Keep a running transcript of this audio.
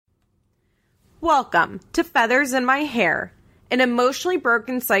Welcome to Feathers in My Hair, an Emotionally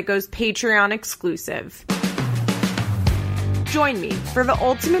Broken Psycho's Patreon exclusive. Join me for the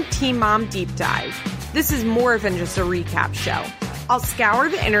ultimate Teen Mom deep dive. This is more than just a recap show. I'll scour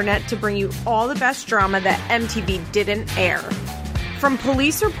the internet to bring you all the best drama that MTV didn't air. From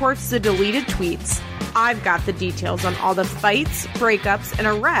police reports to deleted tweets, I've got the details on all the fights, breakups, and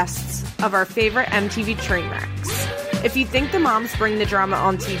arrests of our favorite MTV train wrecks. If you think the moms bring the drama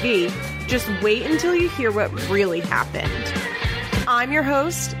on TV, just wait until you hear what really happened. I'm your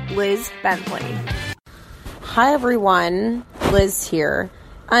host, Liz Bentley. Hi everyone, Liz here.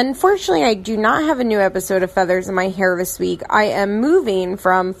 Unfortunately, I do not have a new episode of Feathers in My Hair this week. I am moving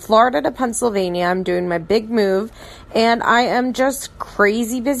from Florida to Pennsylvania. I'm doing my big move, and I am just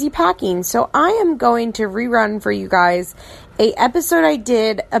crazy busy packing. So I am going to rerun for you guys a episode I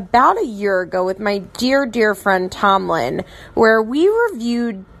did about a year ago with my dear friend Tomlin, where we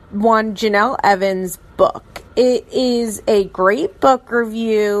reviewed one Janelle Evans' book. It is a great book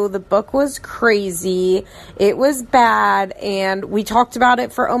review. The book was crazy. It was bad, and we talked about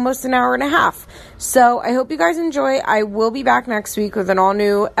it for almost an hour and a half. So I hope you guys enjoy. I will be back next week with an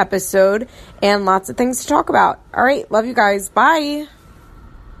all-new episode and lots of things to talk about. All right, love you guys. Bye.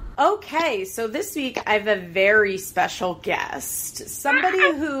 Okay, so this week I have a very special guest. Somebody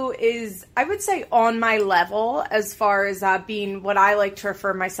who is, I would say, on my level as far as being what I like to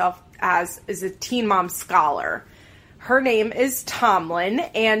refer myself as is a teen mom scholar. Her name is Tomlin,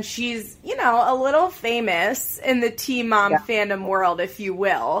 and she's, a little famous in the teen mom fandom world, if you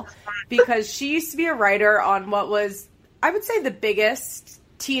will, because she used to be a writer on what was, I would say, the biggest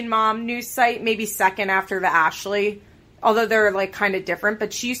teen mom news site, maybe second after the Ashley. Although they're, kind of different.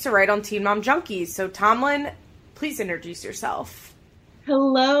 But she used to write on Teen Mom Junkies. So, Tomlin, please introduce yourself.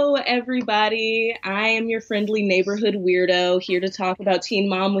 Hello, everybody. I am your friendly neighborhood weirdo here to talk about Teen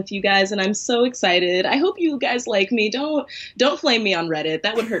Mom with you guys. And I'm so excited. I hope you guys like me. Don't flame me on Reddit.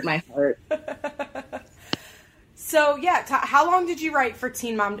 That would hurt my heart. So, yeah. How long did you write for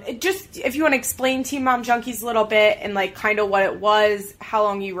Teen Mom? Just, if you want to explain Teen Mom Junkies a little bit and, kind of what it was, how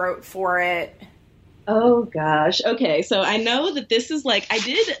long you wrote for it. Oh, gosh. Okay, so I know that this is I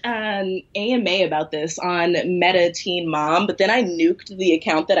did an AMA about this on Meta Teen Mom, but then I nuked the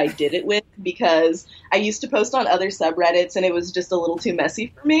account that I did it with because I used to post on other subreddits and it was just a little too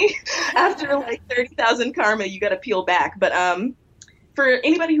messy for me. After 30,000 karma, you gotta peel back. But for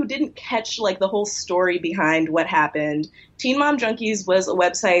anybody who didn't catch the whole story behind what happened, Teen Mom Junkies was a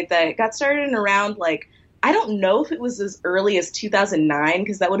website that got started in around I don't know if it was as early as 2009,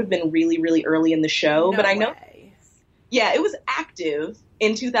 because that would have been really, really early in the show. No but I know, way. Yeah, it was active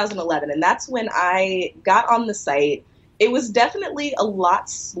in 2011, and that's when I got on the site. It was definitely a lot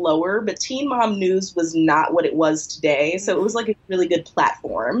slower, but Teen Mom News was not what it was today, so it was a really good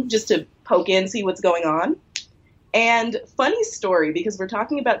platform just to poke in, see what's going on. And funny story, because we're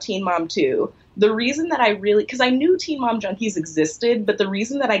talking about Teen Mom 2, the reason that because I knew Teen Mom Junkies existed, but the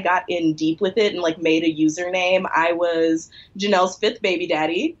reason that I got in deep with it and made a username, I was Janelle's fifth baby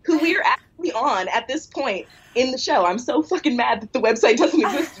daddy, who we are actually on at this point in the show. I'm so fucking mad that the website doesn't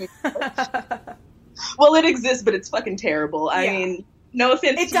exist anymore. Well, it exists, but it's fucking terrible. I mean, no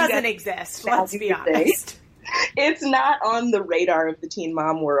offense. It doesn't exist, let's be honest. It's not on the radar of the teen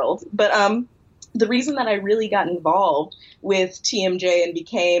mom world, but the reason that I really got involved with TMJ and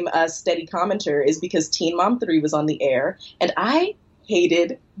became a steady commenter is because Teen Mom 3 was on the air, and I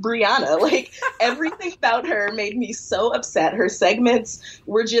hated Brianna. Everything about her made me so upset. Her segments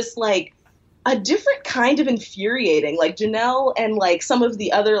were just, a different kind of infuriating. Janelle and, some of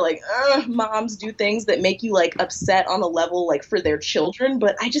the other, moms do things that make you, upset on a level, for their children,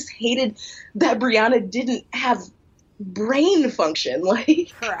 but I just hated that Brianna didn't have brain function.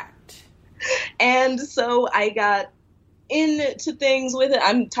 Correct. And so I got into things with it.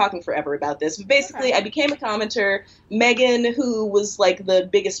 I'm talking forever about this, but basically I became a commenter. Megan, who was the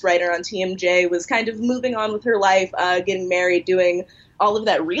biggest writer on TMJ, was kind of moving on with her life, getting married, doing all of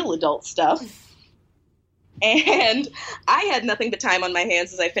that real adult stuff. And I had nothing but time on my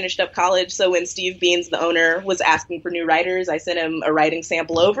hands as I finished up college, so when Steve Beans, the owner, was asking for new writers, I sent him a writing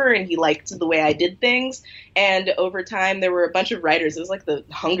sample over, and he liked the way I did things. And over time, there were a bunch of writers. It was like the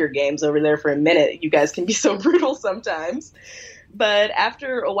Hunger Games over there for a minute. You guys can be so brutal sometimes. But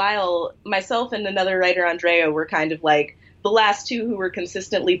after a while, myself and another writer, Andrea, were kind of the last two who were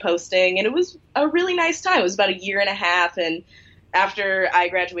consistently posting, and it was a really nice time. It was about a year and a half, and after I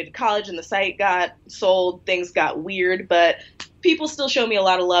graduated college and the site got sold, things got weird, but people still show me a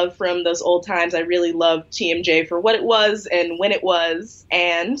lot of love from those old times. I really loved TMJ for what it was and when it was,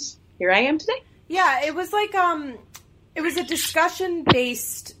 and here I am today. Yeah, it was It was a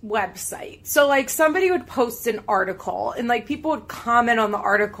discussion-based website. So, like, somebody would post an article, and, like, people would comment on the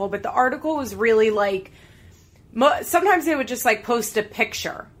article, but the article was really, like, sometimes they would just, like, post a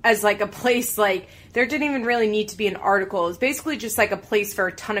picture as, like, a place, like, there didn't even really need to be an article. It was basically just, like, a place for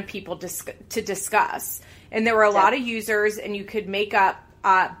a ton of people to discuss. And there were a lot of users, and you could make up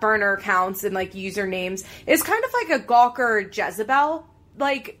burner accounts and, like, usernames. It's kind of like a Gawker Jezebel,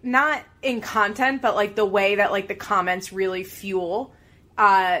 like, not in content, but, like, the way that, like, the comments really fuel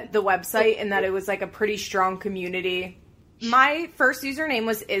the website, and that it was, like, a pretty strong community. My first username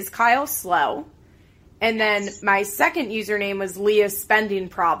was IsKyleSlow, and then my second username was Leah's Spending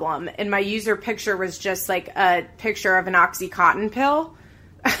Problem, and my user picture was just, like, a picture of an OxyContin pill.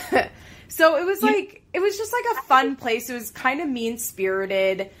 So it was, like, it was just, like, a fun place. It was kind of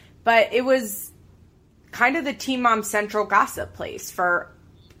mean-spirited, but it was kind of the Teen Mom Central gossip place for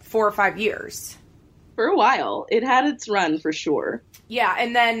 4 or 5 years. For a while. It had its run, for sure. Yeah,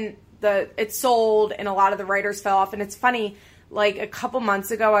 and then it sold, and a lot of the writers fell off. And it's funny, like, a couple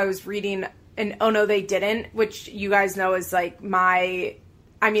months ago, I was reading an Oh No They Didn't, which you guys know is, like, I'm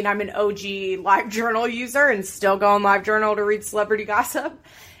an OG LiveJournal user and still go on LiveJournal to read celebrity gossip.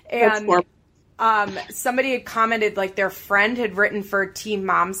 And somebody had commented, like, their friend had written for a Teen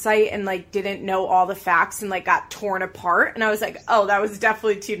Mom site and, like, didn't know all the facts and, like, got torn apart. And I was like, oh, that was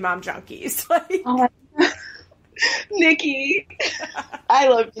definitely Teen Mom Junkies. Like, oh, Nikki. I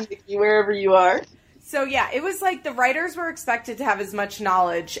love you, Nikki, wherever you are. So, yeah, it was like the writers were expected to have as much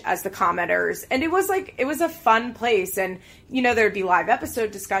knowledge as the commenters. And it was like, it was a fun place. And, you know, there'd be live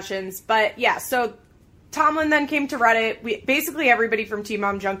episode discussions. But, yeah, so Tomlin then came to Reddit. Basically everybody from Teen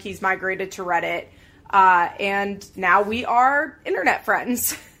Mom Junkies migrated to Reddit. And now we are internet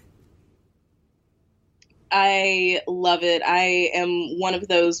friends. I love it. I am one of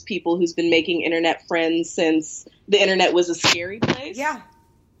those people who's been making internet friends since the internet was a scary place. Yeah.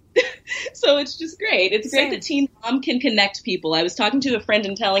 So it's just great. It's great that Teen Mom can connect people. I was talking to a friend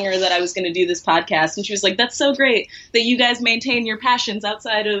and telling her that I was going to do this podcast, and she was like, that's so great that you guys maintain your passions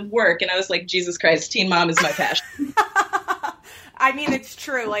outside of work. And I was like, Jesus Christ, Teen Mom is my passion. I mean, it's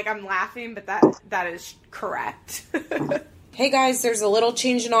true. Like, I'm laughing, but that is correct. Hey guys, there's a little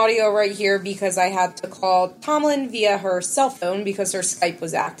change in audio right here because I had to call Tomlin via her cell phone because her Skype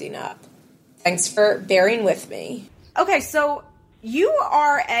was acting up. Thanks for bearing with me. Okay, so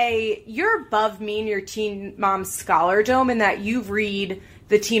you're above me in your Teen Mom Scholardome in that you read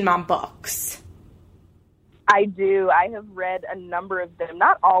the Teen Mom books. I do. I have read a number of them.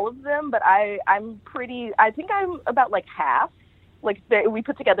 Not all of them, but I think I'm about like half. Like, we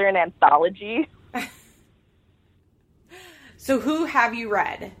put together an anthology. So who have you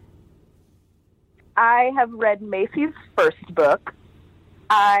read? I have read Macy's first book.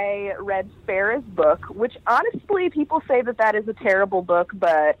 I read Farrah's book, which honestly people say that is a terrible book,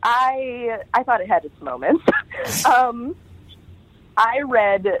 but I thought it had its moments. I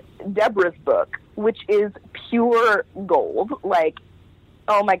read Deborah's book, which is pure gold. Like,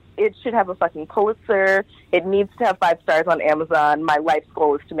 oh my, it should have a fucking Pulitzer. It needs to have 5 stars on Amazon. My life's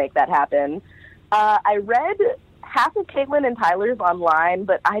goal is to make that happen. I read half of Caitlin and Tyler's online,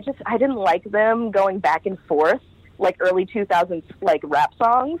 but I didn't like them going back and forth like early 2000s like rap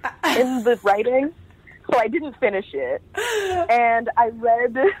songs in the writing, so I didn't finish it. And I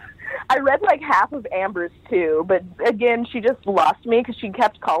read like half of Amber's too, but again, she just lost me because she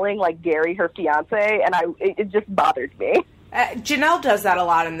kept calling like Gary her fiance, and it just bothered me. Janelle does that a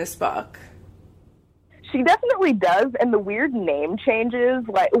lot in this book. She definitely does, and the weird name changes,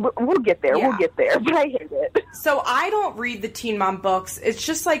 like, we'll get there, but I hate it. So I don't read the Teen Mom books. It's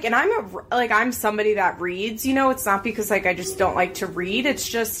just, like, and I'm somebody that reads, you know, it's not because, like, I just don't like to read. It's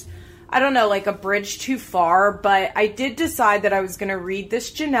just, I don't know, like, a bridge too far, but I did decide that I was going to read this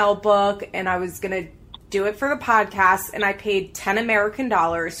Janelle book, and I was going to do it for the podcast, and I paid $10 American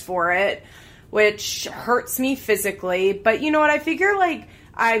for it, which hurts me physically, but you know what, I figure, like,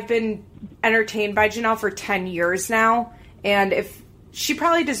 I've been entertained by Janelle for 10 years now, and if she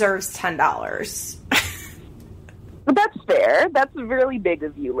probably deserves $10. That's fair. That's really big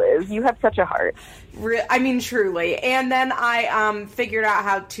of you, Liz. You have such a heart. I mean, truly. And then I figured out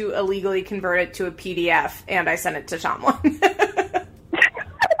how to illegally convert it to a PDF, and I sent it to Tomlin.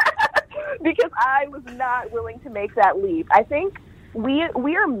 Because I was not willing to make that leap. I think we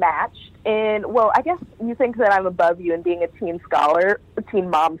are matched in, well, I guess you think that I'm above you in being a teen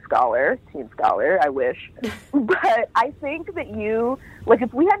mom scholar, I wish. But I think that you, like,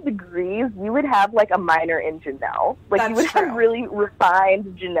 if we had degrees, you would have, like, a minor in Janelle. Like, you would have really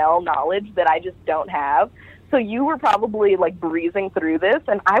refined Janelle knowledge that I just don't have. So you were probably, like, breezing through this,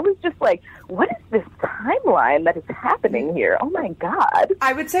 and I was just like, what is this timeline that is happening here? Oh, my God.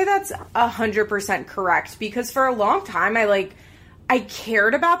 I would say that's 100% correct, because for a long time, I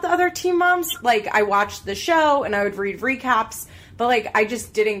cared about the other Teen Moms. Like, I watched the show, and I would read recaps, but, like, I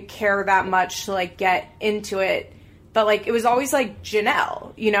just didn't care that much to, like, get into it. But, like, it was always, like,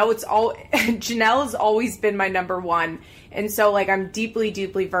 Janelle. You know, Janelle has always been my number one. And so, like, I'm deeply,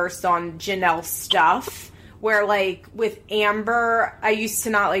 deeply versed on Janelle stuff. Where, like, with Amber, I used to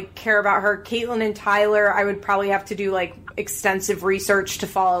not, like, care about her. Caitlin and Tyler, I would probably have to do, like, extensive research to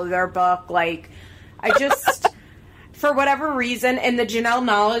follow their book. Like, I just, for whatever reason, and the Janelle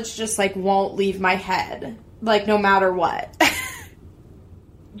knowledge just, like, won't leave my head. Like, no matter what.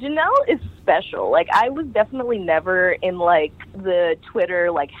 Janelle is special. Like, I was definitely never in, like, the Twitter,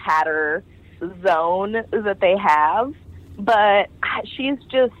 like, hatter zone that they have. But she's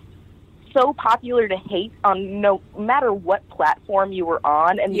just so popular to hate on no matter what platform you were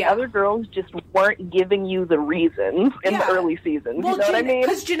on, and the other girls just weren't giving you the reasons in the early seasons. Well, you know what I mean?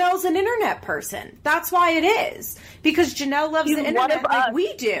 Because Janelle's an internet person. That's why it is. Because Janelle loves the internet like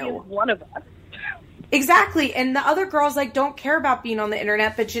we do. She's one of us. Exactly. And the other girls, like, don't care about being on the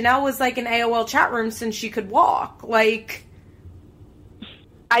internet, but Janelle was, like, in AOL chat room since she could walk. Like,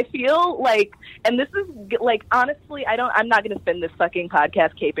 I feel like, and this is, like, honestly, I'm not going to spend this fucking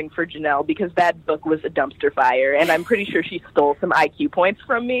podcast caping for Janelle, because that book was a dumpster fire, and I'm pretty sure she stole some IQ points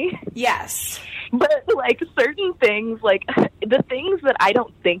from me. Yes. But, like, certain things, like, the things that I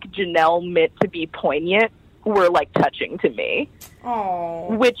don't think Janelle meant to be poignant were, like, touching to me.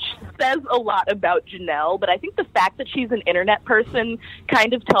 Aww. Which says a lot about Janelle, but I think the fact that she's an internet person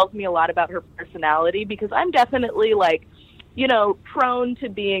kind of tells me a lot about her personality, because I'm definitely, like, you know, prone to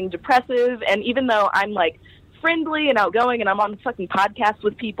being depressive, and even though I'm, like, friendly and outgoing and I'm on fucking podcasts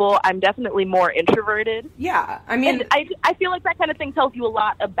with people, I'm definitely more introverted. Yeah, I mean, and I feel like that kind of thing tells you a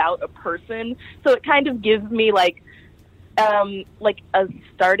lot about a person, so it kind of gives me, like a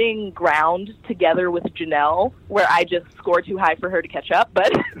starting ground together with Janelle, where I just score too high for her to catch up.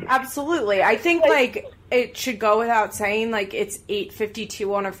 But absolutely, I think, like, it should go without saying, like, it's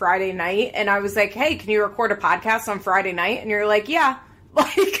 8:52 on a Friday night, and I was like, hey, can you record a podcast on Friday night? And you're like, yeah,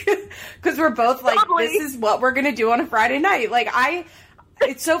 like, because we're both like, this is what we're gonna do on a Friday night. Like,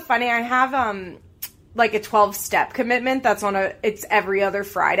 it's so funny, I have like a 12-step commitment that's it's every other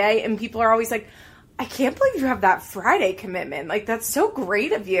Friday, and people are always like, I can't believe you have that Friday commitment. Like, that's so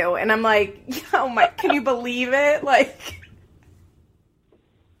great of you. And I'm like, oh my, can you believe it? Like,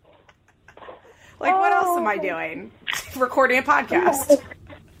 what else am I doing? Recording a podcast.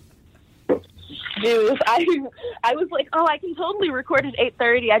 Dude, I was like, oh, I can totally record at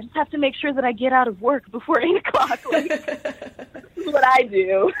 8:30. I just have to make sure that I get out of work before 8 o'clock. Like, this is what I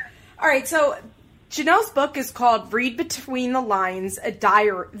do. All right, so Janelle's book is called Read Between the Lines,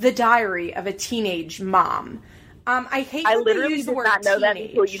 the Diary of a Teenage Mom. I hate that they use the word teenage. I literally did not know that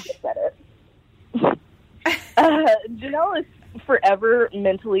until you just said it. Janelle is forever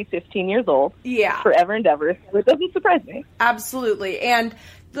mentally 15 years old. Yeah. Forever and ever. So it doesn't surprise me. Absolutely. And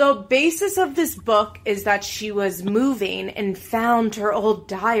the basis of this book is that she was moving and found her old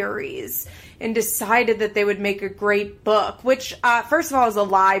diaries and decided that they would make a great book, which, first of all, is a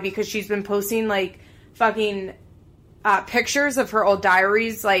lie, because she's been posting, like, fucking pictures of her old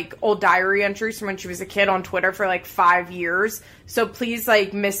diaries, like, old diary entries from when she was a kid on Twitter for, like, 5 years. So please,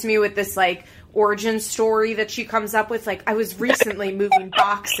 like, miss me with this, like, origin story that she comes up with. Like, I was recently moving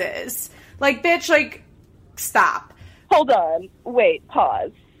boxes. Like, bitch, like, stop. Hold on. Wait,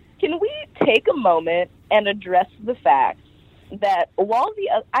 pause. Can we take a moment and address the fact that while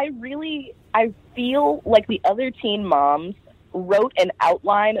I feel like the other teen moms wrote an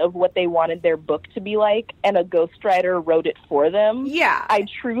outline of what they wanted their book to be like, and a ghostwriter wrote it for them. Yeah. I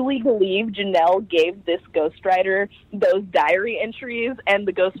truly believe Janelle gave this ghostwriter those diary entries, and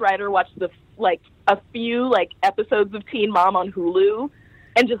the ghostwriter watched a few episodes of Teen Mom on Hulu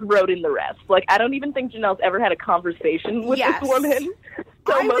and just wrote in the rest. Like, I don't even think Janelle's ever had a conversation with this woman.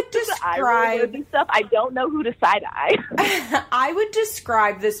 So I most would of describe the stuff, I don't know who to side-eye. I would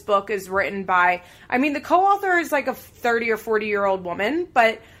describe this book as written by, I mean, the co-author is like a 30 or 40-year-old woman,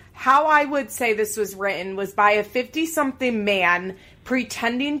 but how I would say this was written was by a 50-something man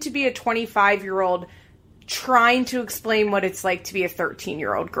pretending to be a 25-year-old, trying to explain what it's like to be a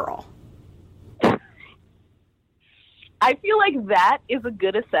 13-year-old girl. I feel like that is a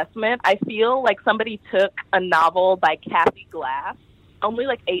good assessment. I feel like somebody took a novel by Kathy Glass. Only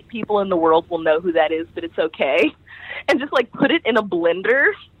 8 people in the world will know who that is, but it's okay. And just put it in a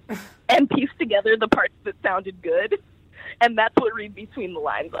blender and piece together the parts that sounded good. And that's what read between the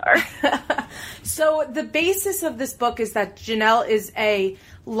lines are. So the basis of this book is that Janelle is a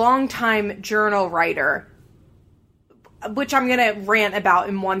longtime journal writer, which I'm going to rant about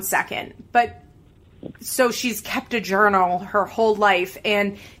in 1 second. But so she's kept a journal her whole life,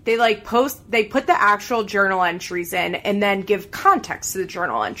 and they put the actual journal entries in and then give context to the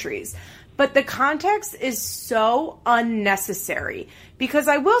journal entries. But the context is so unnecessary, because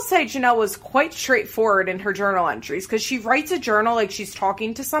I will say Janelle was quite straightforward in her journal entries, because she writes a journal like she's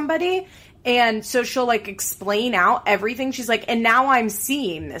talking to somebody. And so she'll like explain out everything. She's like, and now I'm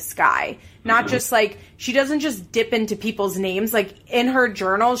seeing this guy. Not just like, she doesn't just dip into people's names. Like in her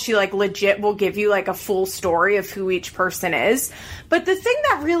journal, she like legit will give you like a full story of who each person is. But the thing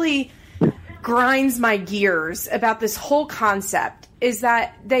that really grinds my gears about this whole concept is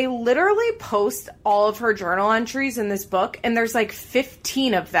that they literally post all of her journal entries in this book, and there's like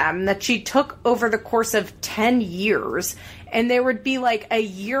 15 of them that she took over the course of 10 years, and there would be like a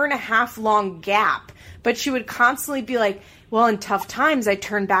 1.5 year long gap, but she would constantly be like, well, in tough times, I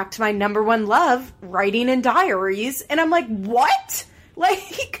turn back to my number one love, writing in diaries, and I'm like, what?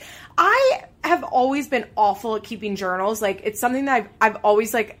 Like, I have always been awful at keeping journals. Like, it's something that I've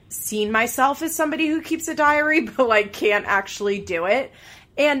always, like, seen myself as somebody who keeps a diary, but, like, can't actually do it.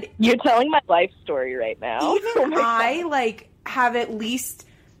 And you're telling my life story right now. Even I, like, have at least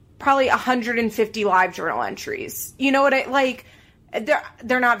probably 150 live journal entries. You know what I, like,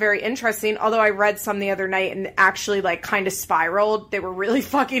 they're not very interesting, although I read some the other night and actually, like, kind of spiraled. They were really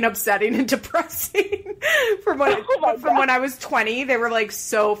fucking upsetting and depressing from when I was 20. They were, like,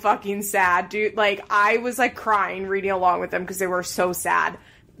 so fucking sad, dude. Like, I was, like, crying reading along with them because they were so sad.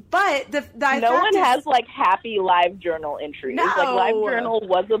 But no one has, like, happy live journal entries. No. Like, live journal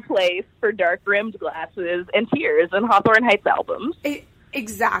was a place for dark-rimmed glasses and tears and Hawthorne Heights albums.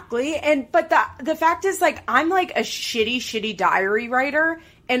 Exactly. But the fact is, like, I'm like a shitty diary writer,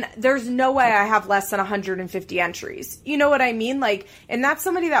 and there's no way I have less than 150 entries. You know what I mean? Like, and that's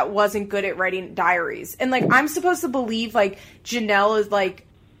somebody that wasn't good at writing diaries. And, like, I'm supposed to believe, like, Janelle is, like,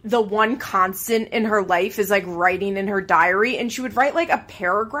 the one constant in her life is, like, writing in her diary, and she would write, like, a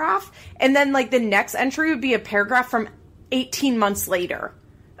paragraph, and then, like, the next entry would be a paragraph from 18 months later.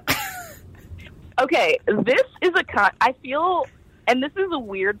 Okay, this is I feel... And this is a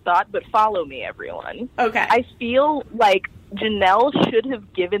weird thought, but follow me, everyone. Okay. I feel like Janelle should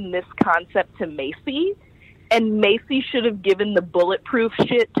have given this concept to Macy, and Macy should have given the bulletproof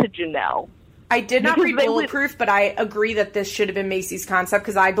shit to Janelle. I did not read Bulletproof, but I agree that this should have been Macy's concept,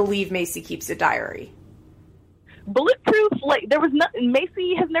 because I believe Macy keeps a diary. Bulletproof, like, there was nothing.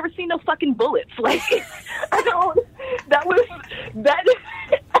 Macy has never seen no fucking bullets. Like, I don't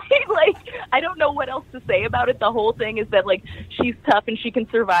know what else to say about it. The whole thing is that, like, she's tough and she can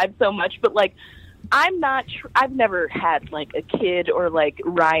survive so much, but, like, I've never had, like, a kid or, like,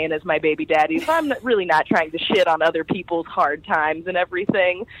 Ryan as my baby daddy, so I'm really not trying to shit on other people's hard times and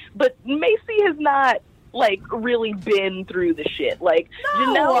everything, but Macy has not, like, really been through the shit. Like,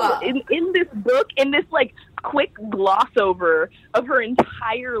 no. Janelle, in this book, in this, like, quick gloss over of her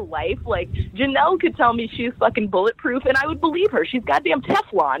entire life, like, Janelle could tell me she's fucking bulletproof, and I would believe her. She's goddamn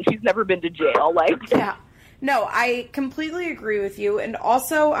Teflon. She's never been to jail. Like, yeah. No, I completely agree with you. And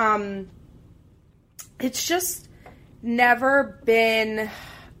also, it's just never been...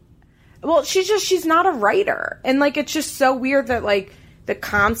 Well, she's not a writer. And, like, it's just so weird that, like, the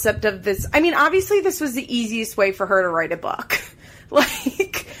concept of this... I mean, obviously this was the easiest way for her to write a book.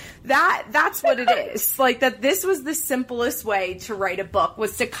 Like, that's what it is. Like, that this was the simplest way to write a book,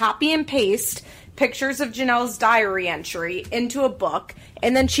 was to copy and paste pictures of Janelle's diary entry into a book,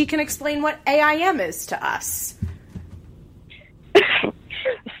 and then she can explain what AIM is to us.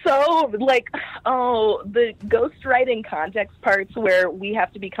 So, like, the ghostwriting context parts where we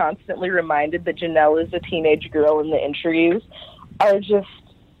have to be constantly reminded that Janelle is a teenage girl in the entries are just...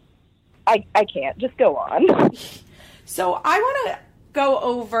 I can't. Just go on. So I want to go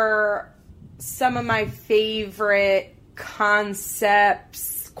over some of my favorite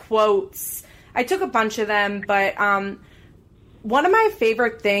concepts, quotes. I took a bunch of them, but one of my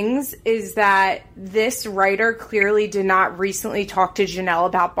favorite things is that this writer clearly did not recently talk to Janelle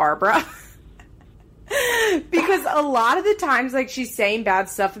about Barbara. Because a lot of the times, like, she's saying bad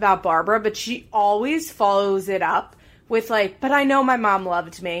stuff about Barbara, but she always follows it up with, like, but I know my mom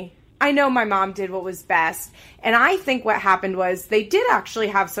loved me. I know my mom did what was best. And I think what happened was they did actually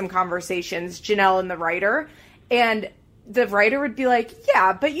have some conversations, Janelle and the writer, and the writer would be like,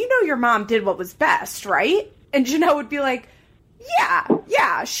 yeah, but you know your mom did what was best, right? And Janelle would be like,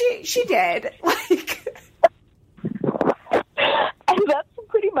 yeah, she did. Like, and that's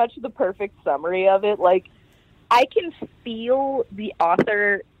pretty much the perfect summary of it. Like, I can feel the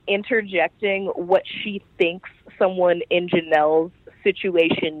author interjecting what she thinks someone in Janelle's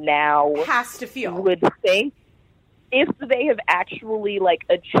situation now has to feel would think if they have actually like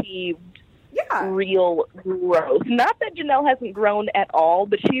achieved real growth. Not that Janelle hasn't grown at all,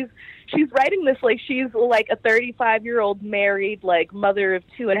 but she's writing this like she's like a 35-year-old married like mother of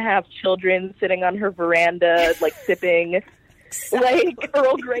 2.5 children sitting on her veranda like sipping like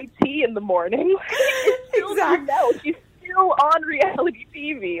Earl Grey tea in the morning. Exactly. No, she's still on reality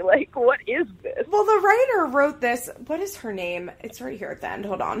TV. Like, what is this? Well, the writer wrote this. What is her name? It's right here at the end.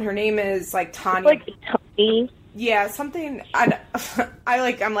 Hold on. Her name is like Tanya. It's like Tony. Yeah, something. I'm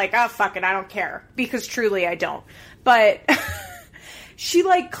like, oh, fuck it. I don't care. Because truly I don't. But she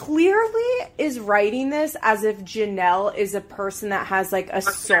like clearly is writing this as if Janelle is a person that has like a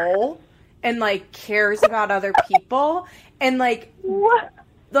soul and like cares about other people. And like, what?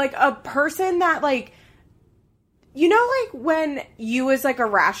 Like a person that like, you know, like when you as like a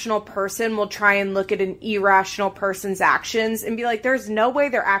rational person will try and look at an irrational person's actions and be like, there's no way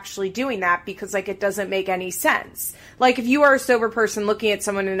they're actually doing that because like it doesn't make any sense. Like if you are a sober person looking at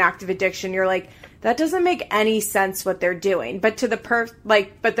someone in active addiction, you're like, that doesn't make any sense what they're doing. But to the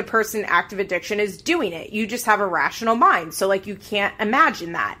but the person in active addiction is doing it. You just have a rational mind. So like you can't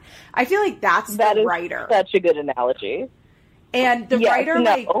imagine that. I feel like that's the writer. Such a good analogy. And the writer,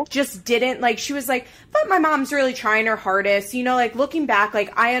 like, just didn't, like, she was like, but my mom's really trying her hardest. You know, like, looking back,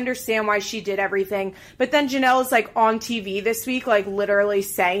 like, I understand why she did everything. But then Janelle's, like, on TV this week, like, literally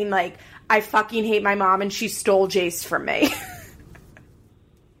saying, like, I fucking hate my mom and she stole Jace from me.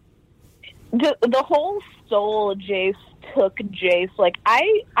 The whole stole Jace, took Jace, like,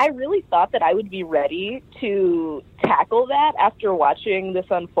 I really thought that I would be ready to tackle that after watching this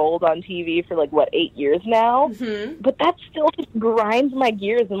unfold on TV for, like, 8 years now? Mm-hmm. But that still just grinds my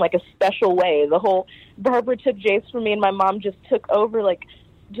gears in, like, a special way. The whole Barbara took Jace from me and my mom just took over, like,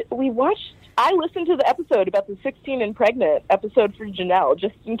 I listened to the episode about the 16 and pregnant episode for Janelle,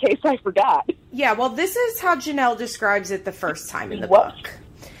 just in case I forgot. Yeah, well, this is how Janelle describes it the first time in the book.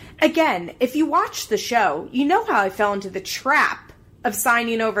 Again, if you watch the show, you know how I fell into the trap of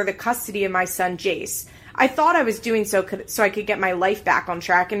signing over the custody of my son, Jace. I thought I was doing so I could get my life back on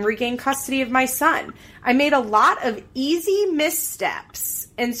track and regain custody of my son. I made a lot of easy missteps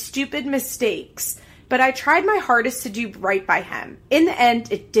and stupid mistakes, but I tried my hardest to do right by him. In the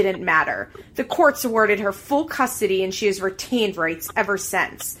end, it didn't matter. The courts awarded her full custody and she has retained rights ever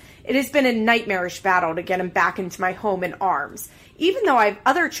since. It has been a nightmarish battle to get him back into my home and arms. Even though I have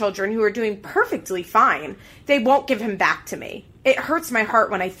other children who are doing perfectly fine, they won't give him back to me. It hurts my heart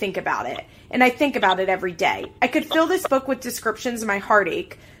when I think about it, and I think about it every day. I could fill this book with descriptions of my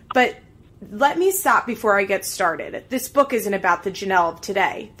heartache, but let me stop before I get started. This book isn't about the Janelle of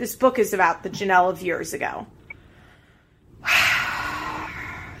today. This book is about the Janelle of years ago.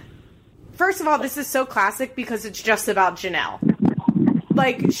 First of all, this is so classic because it's just about Janelle.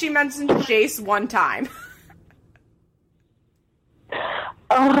 Like, she mentions Jace one time.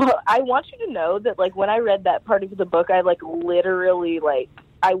 I want you to know that, like, when I read that part of the book, I, like, literally, like,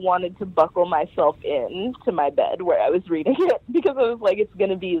 I wanted to buckle myself in to my bed where I was reading it because I was like, it's going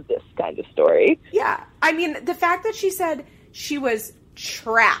to be this kind of story. Yeah. I mean, the fact that she said she was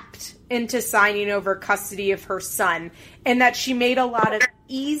trapped into signing over custody of her son and that she made a lot of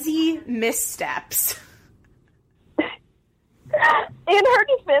easy missteps. In her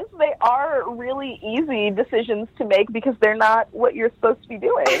defense, they are really easy decisions to make because they're not what you're supposed to be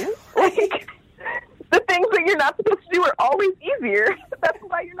doing. Like, the things that you're not supposed to do are always easier. That's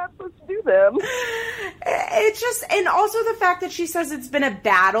why you're not supposed to do them. It's just, and also the fact that she says it's been a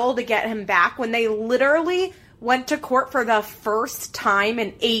battle to get him back when they literally went to court for the first time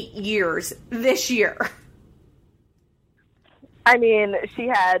in 8 years this year. I mean, she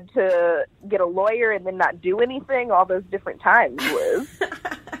had to get a lawyer and then not do anything all those different times, Liz.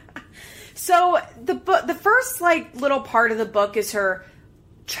 So the first like little part of the book is her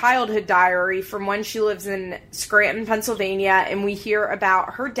childhood diary from when she lives in Scranton, Pennsylvania, and we hear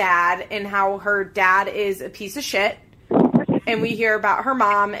about her dad and how her dad is a piece of shit. And we hear about her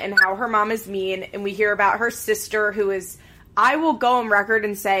mom and how her mom is mean, and we hear about her sister who is, I will go on record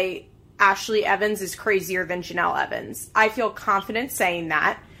and say, Ashley Evans is crazier than Janelle Evans. I feel confident saying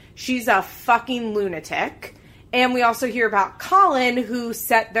that. She's a fucking lunatic. And we also hear about Colin, who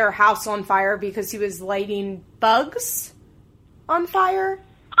set their house on fire because he was lighting bugs on fire.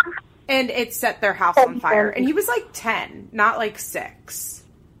 And it set their house on fire. And he was like 10, not like 6.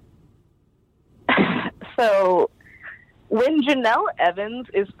 So When Janelle Evans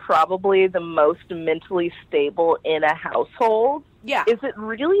is probably the most mentally stable in a household, Yeah. is it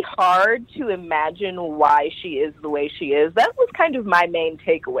really hard to imagine why she is the way she is? That was kind of my main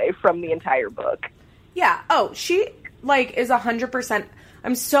takeaway from the entire book. Yeah. Oh, she, like, is 100%.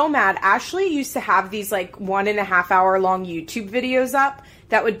 I'm so mad. Ashley used to have these, like, 1.5 hour long YouTube videos up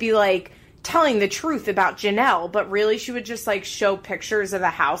that would be, like, telling the truth about Janelle, but really she would just, like, show pictures of the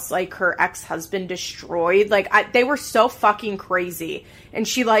house, like, her ex-husband destroyed. Like, they were so fucking crazy. And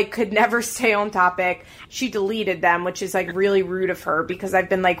she, like, could never stay on topic. She deleted them, which is, like, really rude of her because I've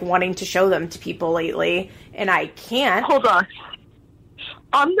been, like, wanting to show them to people lately, and I can't. Hold on.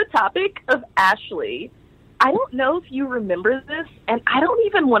 On the topic of Ashley, I don't know if you remember this, and I don't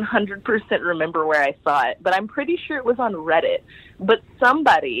even 100% remember where I saw it, but I'm pretty sure it was on Reddit. But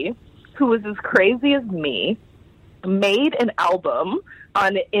somebody who was as crazy as me made an album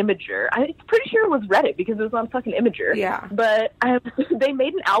on Imgur. I'm pretty sure it was Reddit because it was on fucking Imgur. Yeah. But they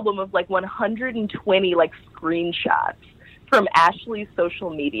made an album of like 120 like screenshots from Ashley's social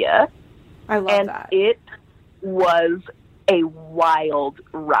media. I love that. And it was a wild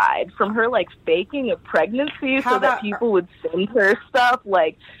ride, from her like faking a pregnancy so that people would send her stuff,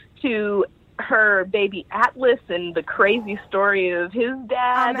 like to her baby Atlas and the crazy story of his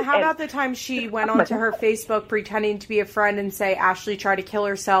dad. How about the time she went onto her Facebook pretending to be a friend and say Ashley tried to kill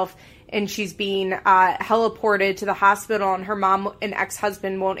herself and she's being heliported to the hospital and her mom and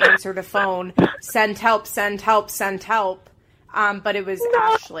ex-husband won't answer the phone. Send help, send help, send help. But it was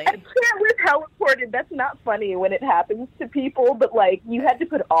Ashley. I can't with teleported. That's not funny when it happens to people, but like you had to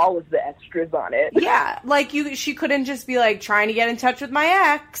put all of the extras on it. Yeah, like she couldn't just be like trying to get in touch with my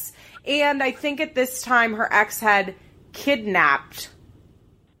ex. And I think at this time her ex had kidnapped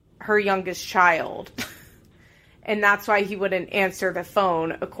her youngest child. And that's why he wouldn't answer the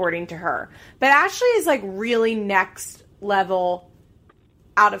phone, according to her. But Ashley is like really next level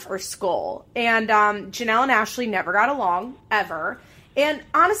out of her skull. And Janelle and Ashley never got along, ever. And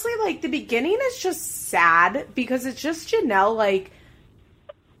honestly, like, the beginning is just sad because it's just Janelle, like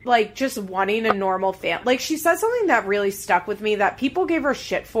just wanting a normal family. Like, she said something that really stuck with me that people gave her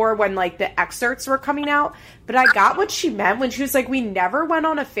shit for when, like, the excerpts were coming out. But I got what she meant when she was like, we never went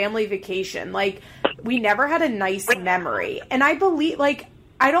on a family vacation. Like, we never had a nice memory. And I believe, like,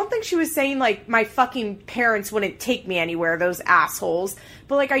 I don't think she was saying, like, my fucking parents wouldn't take me anywhere, those assholes.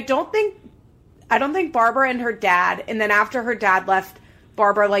 But, like, I don't think Barbara and her dad, and then after her dad left,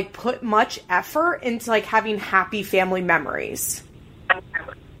 Barbara, like, put much effort into, like, having happy family memories.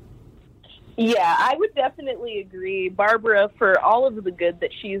 Yeah, I would definitely agree. Barbara, for all of the good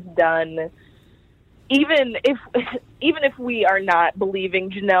that she's done, even if we are not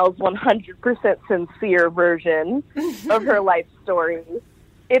believing Janelle's 100% sincere version of her life story,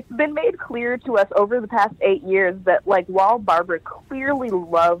 it's been made clear to us over the past 8 years that, like, while Barbara clearly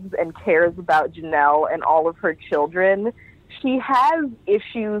loves and cares about Janelle and all of her children, she has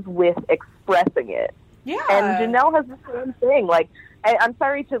issues with expressing it. Yeah. And Janelle has the same thing. Like, I'm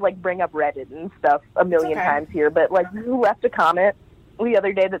sorry to, like, bring up Reddit and stuff a million times here, but, like, you left a comment the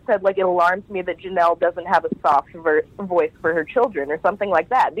other day that said, like, it alarms me that Janelle doesn't have a soft voice for her children or something like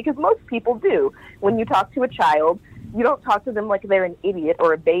that, because most people do. When you talk to a child, you don't talk to them like they're an idiot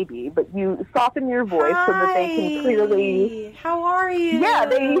or a baby, but you soften your voice so that they can clearly... How are you? Yeah,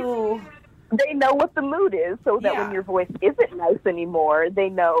 they know what the mood is, so that when your voice isn't nice anymore, they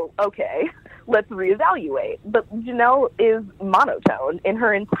know, okay, let's reevaluate. But Janelle is monotone in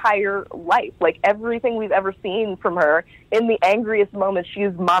her entire life. Like, everything we've ever seen from her, in the angriest moments, she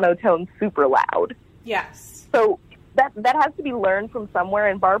is monotone super loud. Yes. So that has to be learned from somewhere,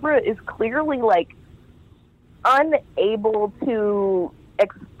 and Barbara is clearly, like, unable to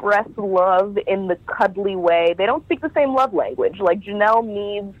express love in the cuddly way. They don't speak the same love language. Like, Janelle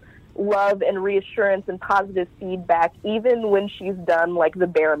needs love and reassurance and positive feedback even when she's done, like, the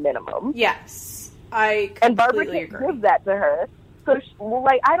bare minimum. Yes. I completely and Barbara can't agree. give that to her. So,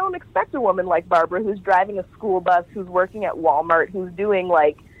 like, I don't expect a woman like Barbara who's driving a school bus, who's working at Walmart, who's doing,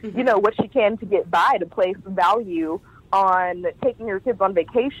 like, you know, what she can to get by, to place value on taking her kids on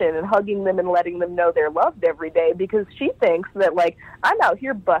vacation and hugging them and letting them know they're loved every day, because she thinks that, like, I'm out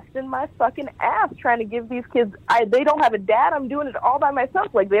here busting my fucking ass trying to give these kids, they don't have a dad, I'm doing it all by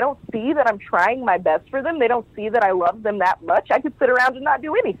myself. Like, they don't see that I'm trying my best for them. They don't see that I love them that much. I could sit around and not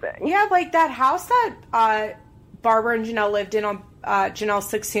do anything. Yeah, like that house that Barbara and Janelle lived in on Janelle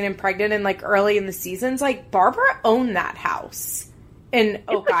 16 and Pregnant, and, like, early in the seasons, like, Barbara owned that house in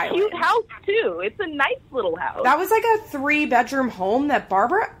Oak Island. It's a cute house, too. It's a nice little house. That was, like, a 3-bedroom home that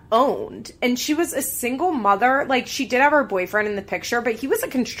Barbara owned. And she was a single mother. Like, she did have her boyfriend in the picture, but he was a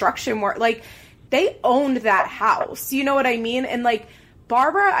construction worker. Like, they owned that house. You know what I mean? And, like,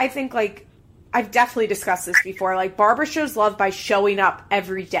 Barbara, I think, like, I've definitely discussed this before. Like, Barbara shows love by showing up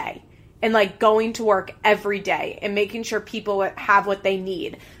every day and, like, going to work every day and making sure people have what they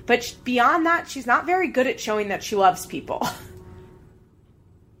need. But beyond that, she's not very good at showing that she loves people.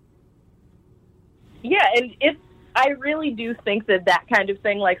 Yeah, and I really do think that kind of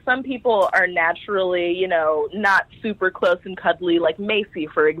thing, like, some people are naturally, you know, not super close and cuddly, like Macy,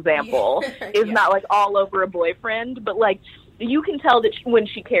 for example, is not, like, all over a boyfriend, but, like, you can tell that when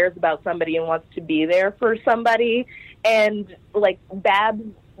she cares about somebody and wants to be there for somebody, and, like, Babs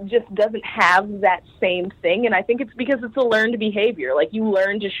just doesn't have that same thing, and I think it's because it's a learned behavior. Like, you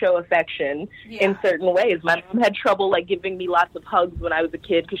learn to show affection in certain ways. My mom had trouble, like, giving me lots of hugs when I was a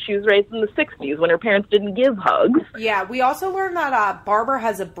kid because she was raised in the 60s when her parents didn't give hugs. Yeah, we also learned that Barbara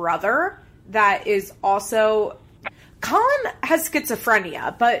has a brother that is also... Colin has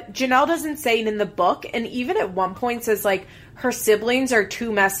schizophrenia, but Janelle doesn't say it in the book, and even at one point says, like, her siblings are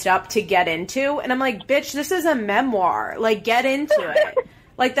too messed up to get into, and I'm like, bitch, this is a memoir. Like, get into it.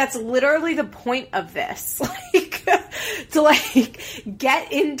 Like, that's literally the point of this. Like, to, like,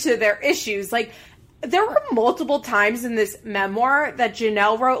 get into their issues. Like, there were multiple times in this memoir that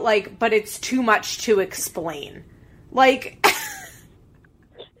Janelle wrote, like, but it's too much to explain. Like...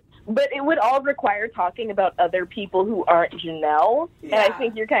 But it would all require talking about other people who aren't Janelle. Yeah. And I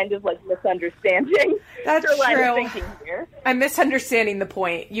think you're kind of, like, misunderstanding. That's true. Line of thinking here. I'm misunderstanding the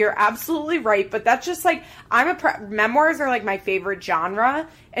point. You're absolutely right. But that's just, like, memoirs are, like, my favorite genre.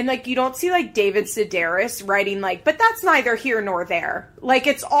 And, like, you don't see, like, David Sedaris writing, like, but that's neither here nor there. Like,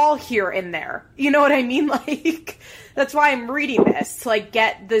 it's all here and there. You know what I mean? Like, that's why I'm reading this. To, like,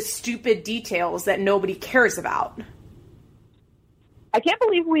 get the stupid details that nobody cares about. I can't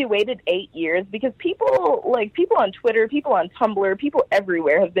believe we waited 8 years because people on Twitter, people on Tumblr, people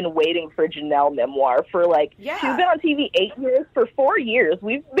everywhere have been waiting for Janelle memoir for, like, she's been on TV 8 years. For 4 years,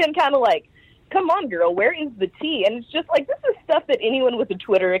 we've been kind of like, come on, girl, where is the tea? And it's just like, this is stuff that anyone with a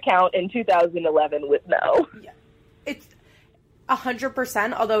Twitter account in 2011 would know. Yeah. It's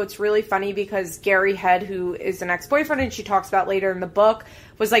 100%, although it's really funny because Gary Head, who is an ex-boyfriend and she talks about later in the book,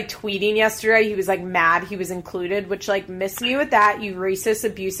 was, like, tweeting yesterday. He was, like, mad he was included, which, like, miss me with that, you racist,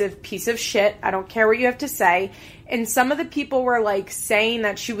 abusive piece of shit. I don't care what you have to say. And some of the people were, like, saying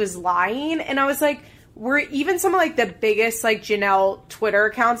that she was lying, and I was like, even some of, like, the biggest, like, Janelle Twitter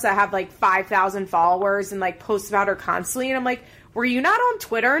accounts that have, like, 5,000 followers and, like, post about her constantly, and I'm like, were you not on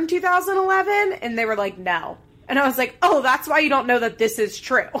Twitter in 2011? And they were like, no. And I was like, oh, that's why you don't know that this is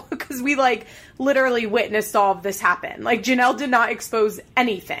true. Because we, like, literally witnessed all of this happen. Like, Janelle did not expose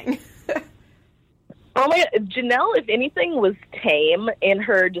anything. Oh my God. Janelle, if anything, was tame in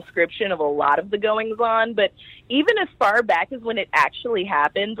her description of a lot of the goings-on. But even as far back as when it actually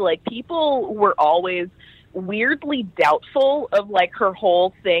happened, like, people were always weirdly doubtful of, like, her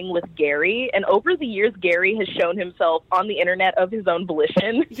whole thing with Gary. And over the years, Gary has shown himself on the internet of his own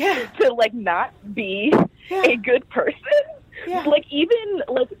volition to, like, not be a good person. Yeah. Like, even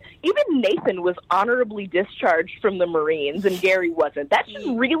Nathan was honorably discharged from the Marines and Gary wasn't. That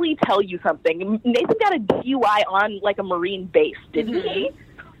should really tell you something. Nathan got a DUI on, like, a Marine base, didn't he?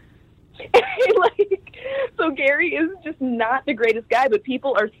 Like, so Gary is just not the greatest guy, but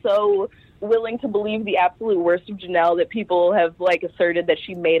people are so willing to believe the absolute worst of Janelle that people have, like, asserted that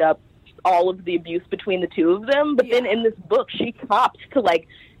she made up all of the abuse between the two of them. But then in this book, she cops to, like,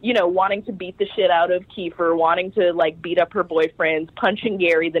 you know, wanting to beat the shit out of Kiefer, wanting to, like, beat up her boyfriends, punching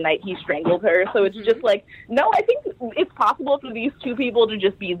Gary the night he strangled her. So it's just like, no, I think it's possible for these two people to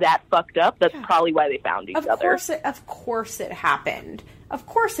just be that fucked up. That's probably why they found each other. Of course it happened. Of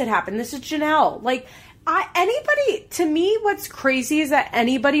course it happened. This is Janelle. Like, to me, what's crazy is that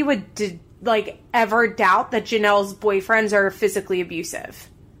anybody would, like, ever doubt that Janelle's boyfriends are physically abusive.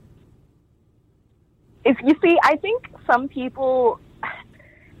 You see, I think some people...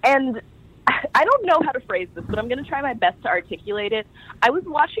 And I don't know how to phrase this, but I'm going to try my best to articulate it. I was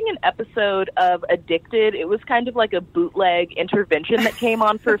watching an episode of Addicted. It was kind of like a bootleg intervention that came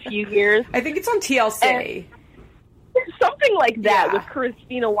on for a few years. I think it's on TLC. Something like that with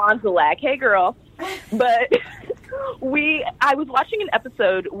Christina Wanzelak. Hey, girl. But I was watching an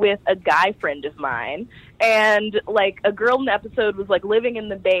episode with a guy friend of mine, and, like, a girl in the episode was, like, living in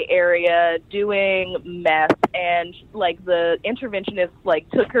the Bay Area doing meth, and, like, the interventionist, like,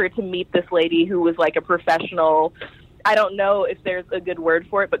 took her to meet this lady who was, like, a professional, I don't know if there's a good word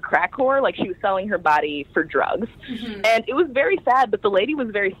for it, but crack whore. Like, she was selling her body for drugs. Mm-hmm. And it was very sad, but the lady was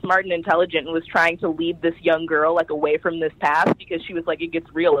very smart and intelligent and was trying to lead this young girl, like, away from this path because she was like, it gets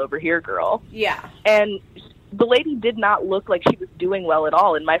real over here, girl. Yeah. And the lady did not look like she was doing well at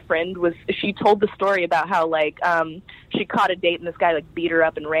all. And my friend she told the story about how, like, she caught a date and this guy, like, beat her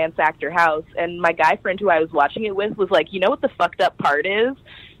up and ransacked her house. And my guy friend who I was watching it with was like, you know what the fucked up part is?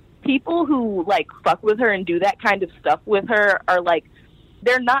 People who, like, fuck with her and do that kind of stuff with her are, like,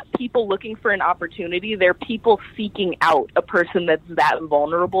 they're not people looking for an opportunity. They're people seeking out a person that's that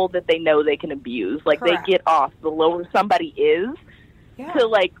vulnerable that they know they can abuse. Like, Correct. They get off the lower somebody is to,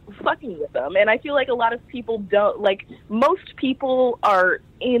 like, fucking with them. And I feel like a lot of people don't, like, most people are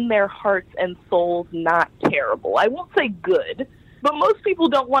in their hearts and souls not terrible. I won't say good, but most people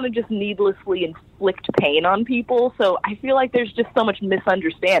don't want to just needlessly inflict pain on people. So I feel like there's just so much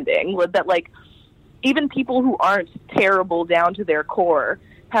misunderstanding that, like, even people who aren't terrible down to their core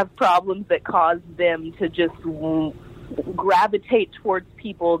have problems that cause them to just gravitate towards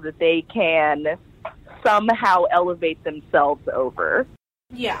people that they can somehow elevate themselves over.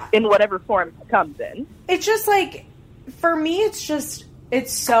 Yeah. In whatever form it comes in. It's just like, for me,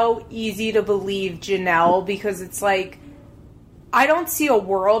 it's so easy to believe Janelle because it's like, I don't see a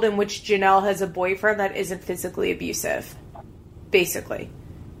world in which Janelle has a boyfriend that isn't physically abusive. Basically.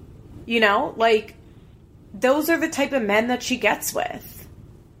 You know? Like, those are the type of men that she gets with.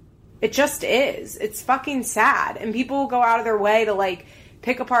 It just is. It's fucking sad. And people will go out of their way to, like,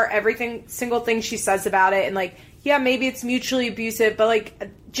 pick apart every single thing she says about it. And, like, yeah, maybe it's mutually abusive, but, like,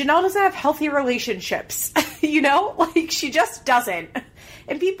 Janelle doesn't have healthy relationships. You know? Like, she just doesn't.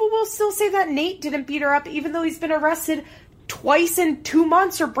 And people will still say that Nate didn't beat her up, even though he's been arrested twice in 2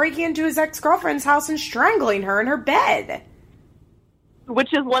 months for breaking into his ex-girlfriend's house and strangling her in her bed.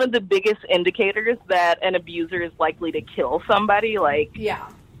 Which is one of the biggest indicators that an abuser is likely to kill somebody. Like, yeah.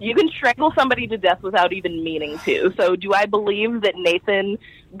 You can strangle somebody to death without even meaning to. So do I believe that Nathan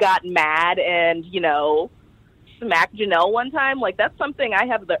got mad and, you know, smacked Janelle one time? Like, that's something I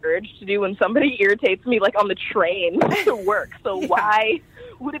have the urge to do when somebody irritates me, like, on the train to work. So Why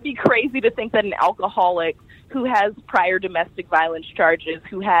would it be crazy to think that an alcoholic who has prior domestic violence charges,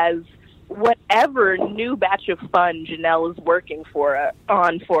 who has whatever new batch of fun Janelle is working for us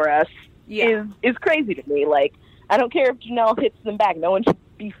is crazy to me. Like, I don't care if Janelle hits them back. No one should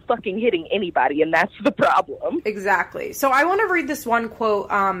be fucking hitting anybody, and that's the problem. Exactly. So I want to read this one quote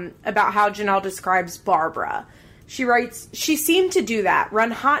about how Janelle describes Barbara. She writes, "She seemed to do that,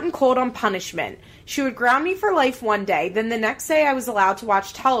 run hot and cold on punishment. She would ground me for life one day, then the next day I was allowed to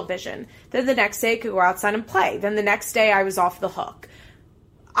watch television. Then the next day I could go outside and play. Then the next day I was off the hook."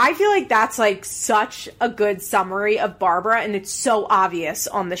 I feel like that's, like, such a good summary of Barbara, and it's so obvious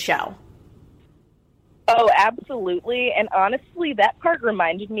on the show. Oh, absolutely. And honestly, that part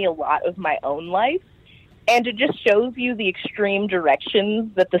reminded me a lot of my own life. And it just shows you the extreme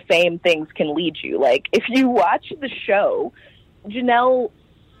directions that the same things can lead you. Like, if you watch the show, Janelle,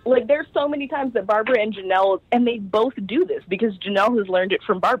 like, there's so many times that Barbara and Janelle, and they both do this because Janelle has learned it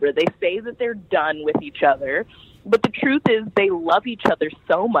from Barbara. They say that they're done with each other. But the truth is they love each other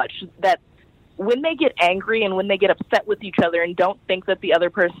so much that when they get angry and when they get upset with each other and don't think that the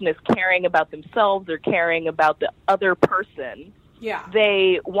other person is caring about themselves or caring about the other person,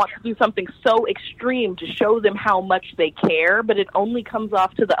 they want to do something so extreme to show them how much they care, but it only comes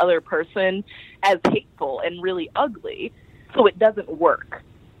off to the other person as hateful and really ugly, so it doesn't work.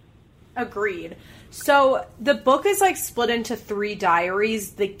 Agreed. So the book is, like, split into 3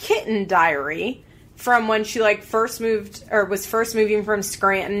 diaries. The kitten diary, from when she, like, was first moving from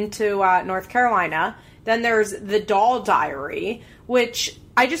Scranton to North Carolina. Then there's the doll diary, which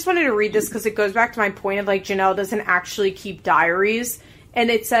I just wanted to read this because it goes back to my point of, like, Janelle doesn't actually keep diaries.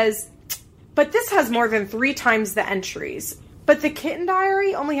 And it says, but this has more than 3 times the entries. But the kitten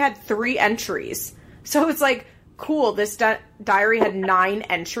diary only had 3 entries. So it's like, cool, this diary had 9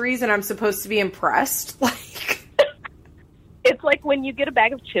 entries and I'm supposed to be impressed? Like... It's like when you get a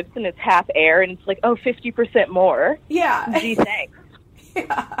bag of chips and it's half air and it's like, oh, 50% more. Yeah. Gee, thanks.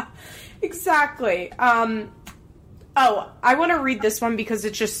 Yeah, exactly. I want to read this one because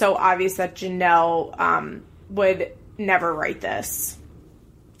it's just so obvious that Janelle would never write this.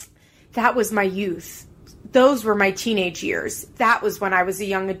 That was my youth. Those were my teenage years. That was when I was a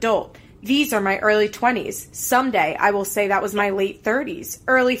young adult. These are my early 20s. Someday I will say that was my late 30s,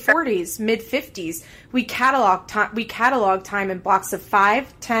 early 40s, mid 50s. We catalog time in blocks of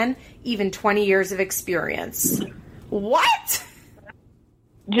 5, 10, even 20 years of experience. What?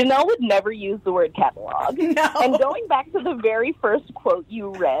 Janelle would never use the word catalog. No. And going back to the very first quote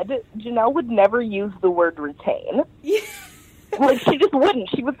you read, Janelle would never use the word retain. Like, she just wouldn't.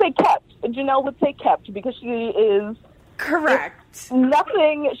 She would say kept. Janelle would say kept because she is Correct.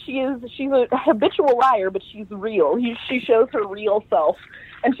 Nothing. She's a habitual liar, but she's real. She shows her real self.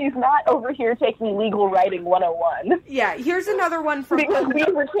 And she's not over here taking legal writing 101. Yeah, here's another one from... Because we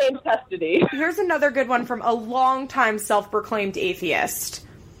retained custody. Here's another good one from a longtime self-proclaimed atheist.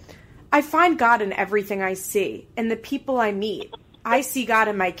 I find God in everything I see, in the people I meet. I see God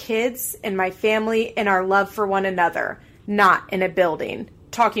in my kids, in my family, in our love for one another, not in a building.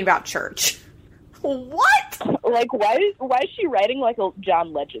 Talking about church. What? Like, why is she writing like a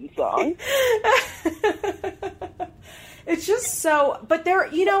John Legend song? It's just so, but there,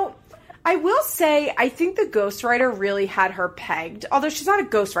 I will say, I think the ghostwriter really had her pegged, although she's not a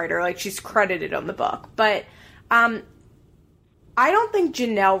ghostwriter, like, she's credited on the book, but, I don't think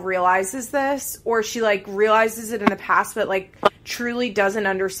Janelle realizes this, or she, like, realizes it in the past, but, like, truly doesn't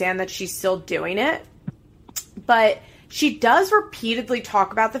understand that she's still doing it, but she does repeatedly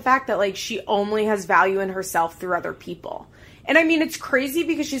talk about the fact that, like, she only has value in herself through other people. And I mean, it's crazy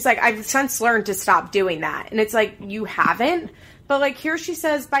because she's like, I've since learned to stop doing that. And it's like, you haven't. But like here she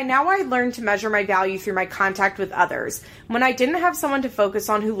says, by now I learned to measure my value through my contact with others. When I didn't have someone to focus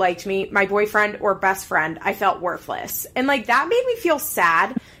on who liked me, my boyfriend or best friend, I felt worthless. And like that made me feel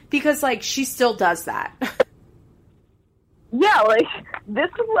sad because like she still does that. Yeah, like this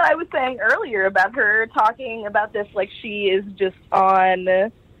is what I was saying earlier about her talking about this like she is just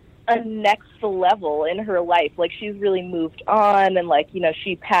on a next level in her life. Like she's really moved on and like,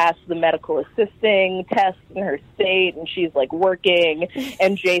 she passed the medical assisting test in her state and she's like working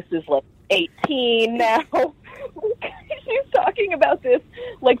and Jace is like 18 now. She's talking about this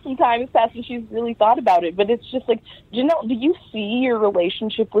like some time has passed and she's really thought about it, but it's just like, Janelle, do you see your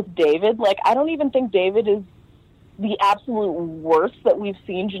relationship with David? Like, I don't even think David is the absolute worst that we've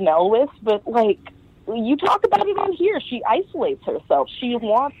seen Janelle with, but like, you talk about it on here. She isolates herself. She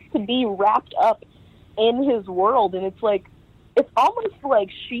wants to be wrapped up in his world. And it's like, it's almost like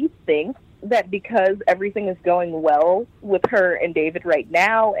she thinks that because everything is going well with her and David right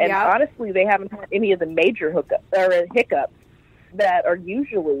now, and honestly, they haven't had any of the major hiccups that are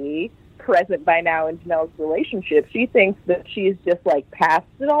usually present by now in Janelle's relationship. She thinks that she's just like past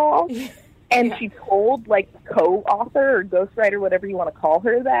it all. And she told, like, co-author or ghostwriter, whatever you want to call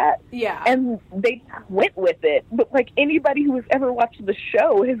her, that. Yeah. And they went with it. But, like, anybody who has ever watched the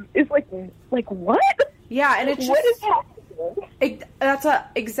show is like, what? Yeah, and it's just... What is happening?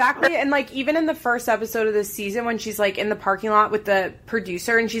 Exactly. And, like, even in the first episode of this season when she's, like, in the parking lot with the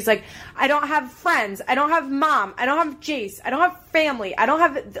producer and she's like, I don't have friends. I don't have mom. I don't have Jace. I don't have family. I don't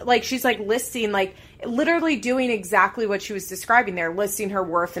have... Like, she's, like, listing, like, literally doing exactly what she was describing there, listing her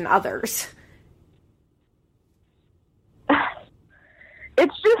worth in others.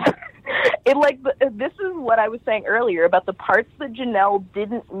 It's just, this is what I was saying earlier about the parts that Janelle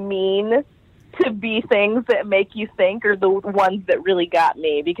didn't mean to be things that make you think are the ones that really got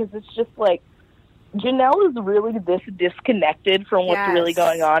me, because it's just like, Janelle is really this disconnected from what's really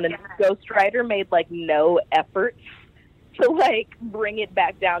going on, and ghostwriter made, like, no effort to, like, bring it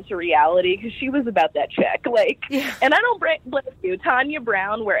back down to reality, because she was about that check, like, and I don't blame you, Tanya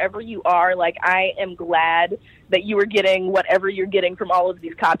Brown, wherever you are, like, I am glad that you were getting whatever you're getting from all of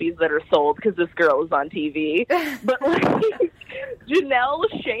these copies that are sold, because this girl is on TV, but, like, Janelle,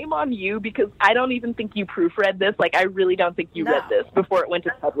 shame on you, because I don't even think you proofread this, like, I really don't think you read this before it went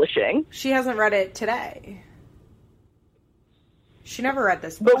to publishing. She hasn't read it today. She never read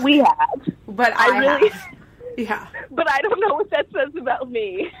this book. But we have. But I really have. Yeah. But I don't know what that says about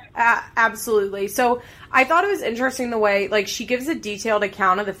me. Absolutely. So I thought it was interesting the way, like, she gives a detailed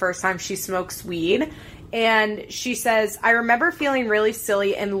account of the first time she smokes weed. And she says, I remember feeling really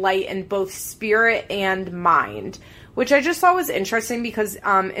silly and light in both spirit and mind, which I just thought was interesting because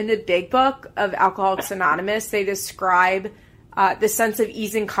in the big book of Alcoholics Anonymous, they describe the sense of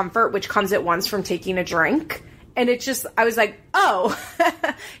ease and comfort, which comes at once from taking a drink. And it just, I was like, oh,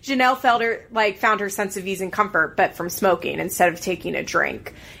 Janelle found her sense of ease and comfort, but from smoking instead of taking a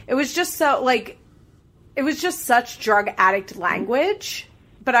drink. It was just so, like, it was just such drug addict language,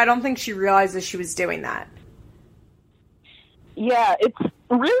 but I don't think she realized she was doing that. Yeah, it's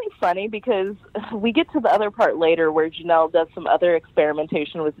really funny because we get to the other part later where Janelle does some other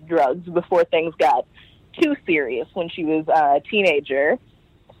experimentation with drugs before things got too serious when she was a teenager.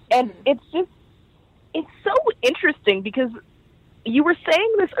 And it's so interesting because you were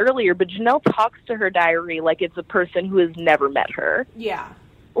saying this earlier, but Janelle talks to her diary like it's a person who has never met her. Yeah.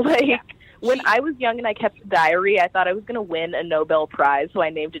 Like, when I was young and I kept a diary, I thought I was going to win a Nobel Prize, so I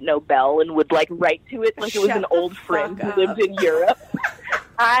named it Nobel and would, like, write to it like it was an old friend who lived in Europe.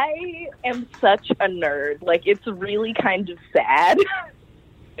 I am such a nerd. Like, it's really kind of sad.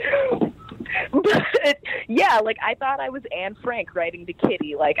 But, yeah, like, I thought I was Anne Frank writing to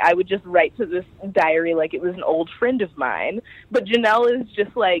Kitty. Like, I would just write to this diary like it was an old friend of mine. But Janelle is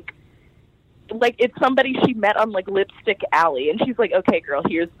just, like, it's somebody she met on, like, Lipstick Alley. And she's like, okay, girl,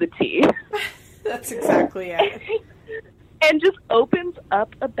 here's the tea. That's exactly it. And just opens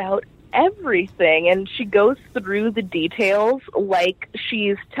up about everything. And she goes through the details like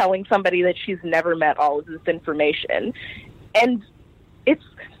she's telling somebody that she's never met all of this information. And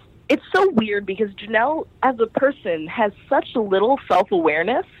it's so weird because Janelle, as a person, has such little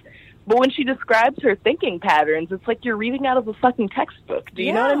self-awareness, but when she describes her thinking patterns, it's like you're reading out of a fucking textbook. Do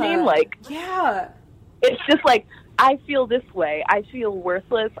you know what I mean? Like, yeah. It's just like, I feel this way. I feel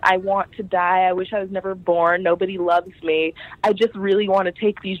worthless. I want to die. I wish I was never born. Nobody loves me. I just really want to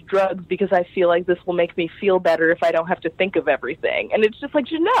take these drugs because I feel like this will make me feel better if I don't have to think of everything. And it's just like,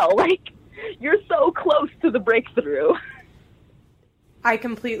 Janelle, like, you're so close to the breakthrough. I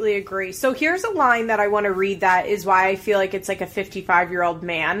completely agree. So here's a line that I want to read that is why I feel like it's like a 55-year-old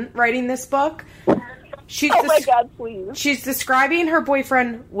man writing this book. My God, please. She's describing her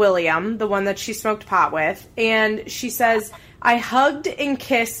boyfriend, William, the one that she smoked pot with, and she says, I hugged and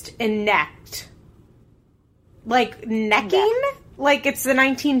kissed and necked. Like, necking? Like it's the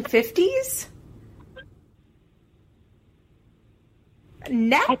 1950s?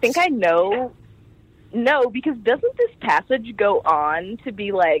 Necked? I think I know. No, because doesn't this passage go on to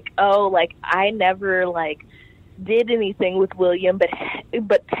be like, oh, like, I never, like, did anything with William,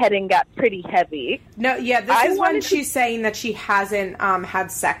 but petting got pretty heavy. No, yeah, this is when she's saying that she hasn't had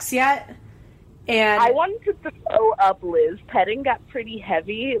sex yet. And I wanted to throw up, Liz. Petting got pretty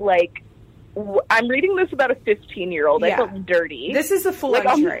heavy. Like, I'm reading this about a 15-year-old. Yeah. I felt dirty. This is the full like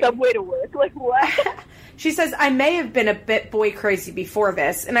entry. on the subway to work. Like, what? She says, I may have been a bit boy crazy before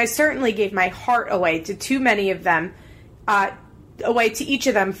this, and I certainly gave my heart away to too many of them, away to each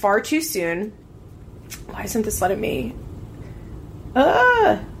of them far too soon. Why isn't this letting me?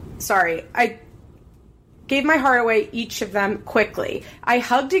 Sorry. I gave my heart away each of them quickly. I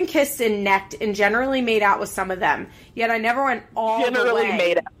hugged and kissed and necked and generally made out with some of them. Yet I never went all the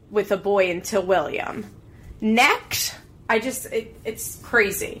way with a boy until William. Necked? It's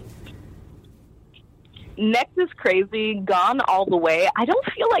crazy. Next is crazy, gone all the way. I don't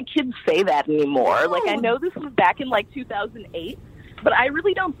feel like kids say that anymore. No. Like, I know this was back in, like, 2008, but I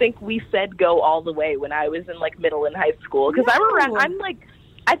really don't think we said go all the way when I was in, like, middle and high school. Because I'm like,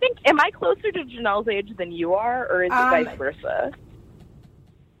 I think, am I closer to Janelle's age than you are, or is it vice versa?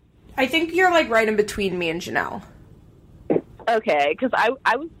 I think you're, like, right in between me and Janelle. Okay, because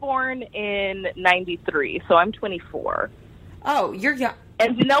I was born in 93, so I'm 24. Oh, you're young.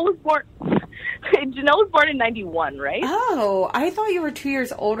 And Janelle was born in 91, right? Oh, I thought you were 2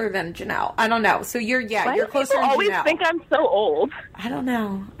 years older than Janelle. I don't know. So you're closer to Janelle. I always think I'm so old. I don't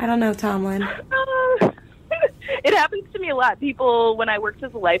know, Tomlin. It happens to me a lot. People, when I worked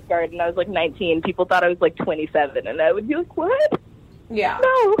as a lifeguard and I was like 19, people thought I was like 27, and I would be like, what? Yeah.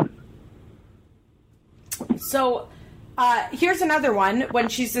 No. So, here's another one when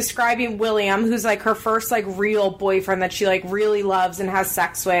she's describing William, who's like her first like real boyfriend that she like really loves and has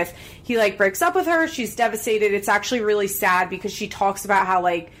sex with. He like breaks up with her. She's devastated. It's actually really sad because she talks about how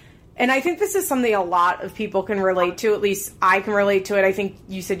like, and I think this is something a lot of people can relate to. At least I can relate to it. I think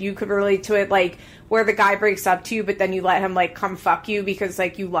you said you could relate to it, like where the guy breaks up to you, but then you let him like come fuck you because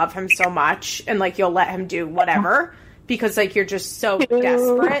like you love him so much and like you'll let him do whatever because like you're just so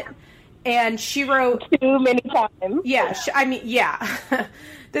desperate. And she wrote... Too many times. Yeah, yeah.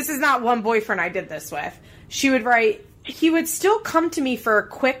 This is not one boyfriend I did this with. She would write, he would still come to me for a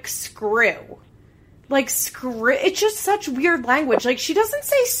quick screw. Like, screw... It's just such weird language. Like, she doesn't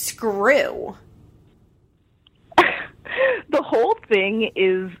say screw. The whole thing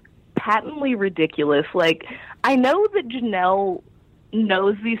is patently ridiculous. Like, I know that Janelle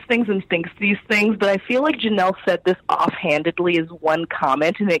knows these things and thinks these things, but I feel like Janelle said this offhandedly as one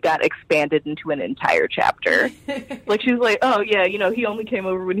comment and it got expanded into an entire chapter. Like, she's like, oh yeah, you know, he only came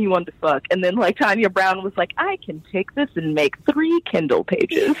over when he wanted to fuck. And then like Tanya Brown was like, I can take this and make 3 Kindle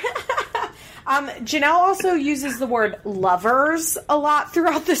pages. Janelle also uses the word lovers a lot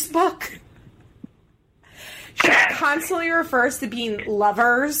throughout this book. She constantly refers to being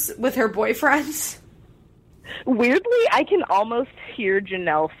lovers with her boyfriends. Weirdly, I can almost hear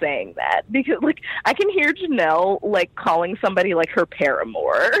Janelle saying that because, like, I can hear Janelle, like, calling somebody, like, her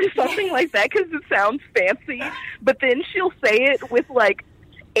paramour or something like that because it sounds fancy, but then she'll say it with, like,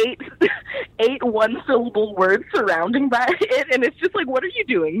 eight one-syllable words surrounding by it, and it's just like, what are you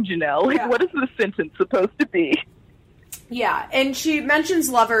doing, Janelle? Like, what is this sentence supposed to be? Yeah, and she mentions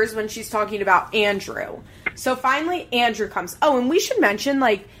lovers when she's talking about Andrew. So finally, Andrew comes. Oh, and we should mention,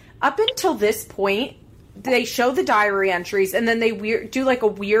 like, up until this point, they show the diary entries, and then they do like a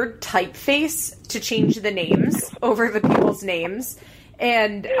weird typeface to change the names over the people's names.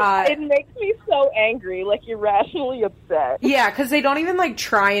 And it makes me so angry, like irrationally upset. Yeah, because they don't even like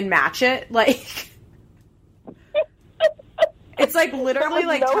try and match it. Like, it's like literally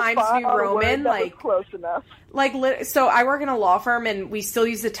like no Times New Roman. Like close enough. Like, so I work in a law firm, and we still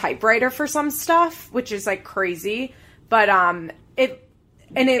use the typewriter for some stuff, which is like crazy. But it,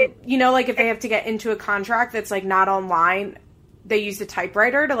 you know, like if they have to get into a contract that's like not online, they use the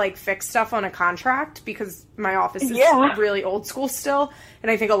typewriter to like fix stuff on a contract, because my office is really old school still.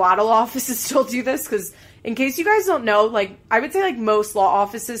 And I think a lot of law offices still do this, because in case you guys don't know, like I would say like most law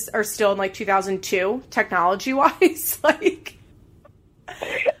offices are still in like 2002 technology wise. Like,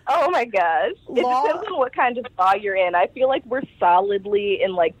 oh my gosh. It depends on what kind of law you're in. I feel like we're solidly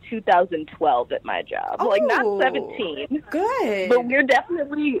in like 2012 at my job. Oh, like not 17. Good. But we're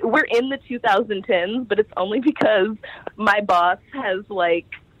in the 2010s, but it's only because my boss has like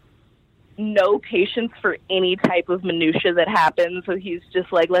no patience for any type of minutia that happens. So he's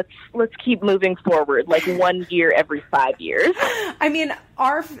just like, let's keep moving forward, like 1 year every 5 years. I mean,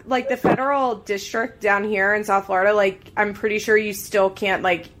 the federal district down here in South Florida, like, I'm pretty sure you still can't,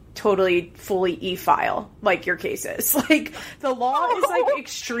 like, totally fully e-file, like, your cases. Like, the law is, like,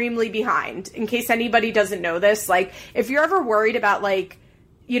 extremely behind. In case anybody doesn't know this, like, if you're ever worried about, like,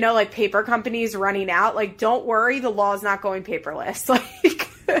 you know, like, paper companies running out, like, don't worry, the law is not going paperless. Like,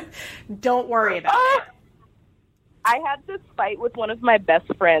 don't worry about it. I had this fight with one of my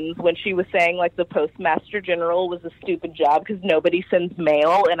best friends when she was saying, like, the Postmaster General was a stupid job because nobody sends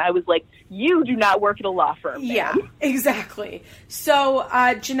mail. And I was like, you do not work at a law firm, man. Yeah, exactly. So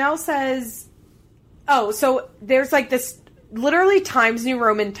Janelle says, so there's, like, this literally Times New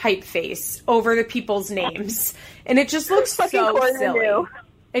Roman typeface over the people's names. And it just looks so silly.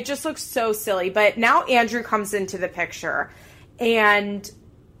 It just looks so silly. But now Andrew comes into the picture. And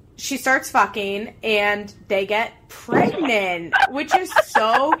she starts fucking, and they get pregnant, which is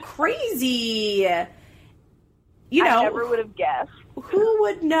so crazy. You know, I never would have guessed. Who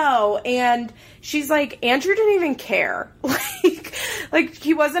would know? And she's like, Andrew didn't even care. Like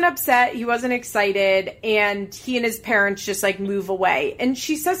he wasn't upset. He wasn't excited. And he and his parents just like move away. And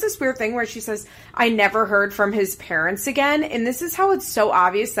she says this weird thing where she says, I never heard from his parents again. And this is how it's so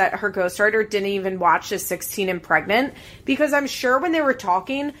obvious that her ghostwriter didn't even watch the 16 and Pregnant, because I'm sure when they were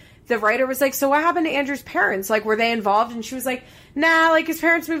talking, the writer was like, so what happened to Andrew's parents? Like, were they involved? And she was like, nah, like, his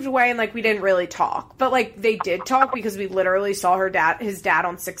parents moved away and, like, we didn't really talk. But, like, they did talk because we literally saw his dad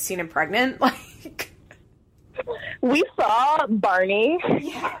on 16 and Pregnant. Like, we saw Barney.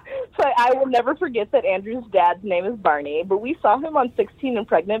 Yeah. So I will never forget that Andrew's dad's name is Barney. But we saw him on 16 and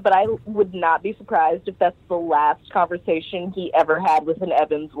Pregnant, but I would not be surprised if that's the last conversation he ever had with an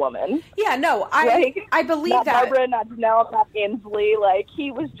Evans woman. Yeah, no, I believe not that. Barbara, not Janelle, not Inslee. Like, he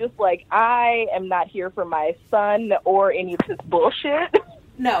was just like, I am not here for my son or any of this bullshit.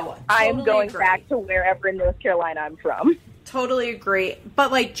 No, totally I am going agree. back to wherever in North Carolina I'm from. Totally agree.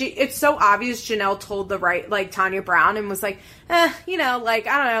 But, like, it's so obvious Janelle told Tanya Brown and was like, you know, like,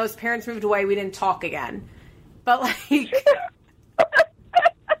 I don't know, his parents moved away, we didn't talk again. But, like...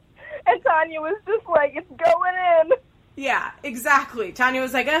 And Tanya was just like, it's going in. Yeah, exactly. Tanya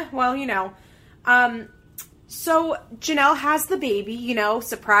was like, well, you know. So Janelle has the baby, you know,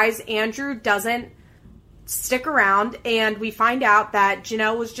 surprise. Andrew doesn't stick around, and we find out that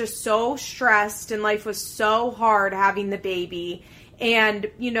Janelle was just so stressed and life was so hard having the baby.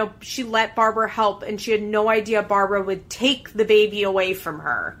 And, you know, she let Barbara help, and she had no idea Barbara would take the baby away from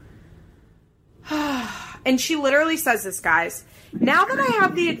her. And she literally says this, guys. Now that I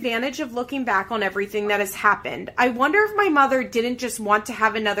have the advantage of looking back on everything that has happened, I wonder if my mother didn't just want to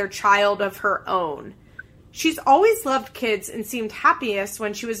have another child of her own. She's always loved kids and seemed happiest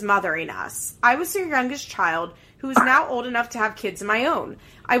when she was mothering us. I was her youngest child, who is now old enough to have kids of my own.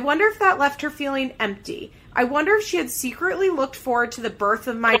 I wonder if that left her feeling empty. I wonder if she had secretly looked forward to the birth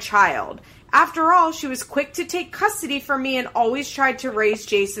of my child. After all, she was quick to take custody from me and always tried to raise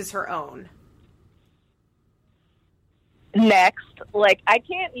Jace as her own. Next, like, I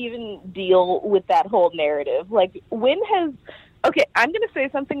can't even deal with that whole narrative. Like, okay, I'm going to say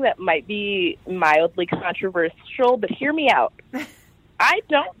something that might be mildly controversial, but hear me out. I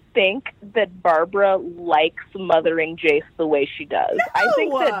don't think that Barbara likes mothering Jace the way she does. No! I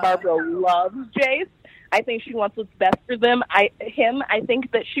think that Barbara loves Jace. I think she wants what's best for them. I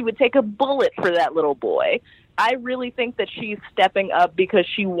think that she would take a bullet for that little boy. I really think that she's stepping up because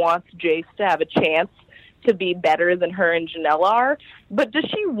she wants Jace to have a chance to be better than her and Janelle are, but does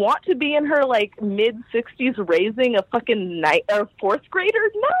she want to be in her, like, mid-60s raising a fucking fourth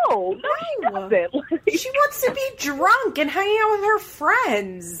grader? No, she doesn't. She wants to be drunk and hanging out with her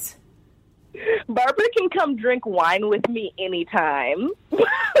friends. Barbara can come drink wine with me anytime,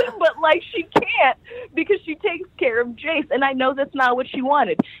 but, like, she can't because she takes care of Jace, and I know that's not what she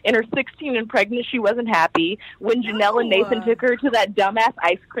wanted. In her 16 and pregnant, she wasn't happy. When Janelle and Nathan took her to that dumbass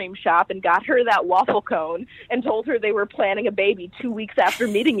ice cream shop and got her that waffle cone and told her they were planning a baby 2 weeks after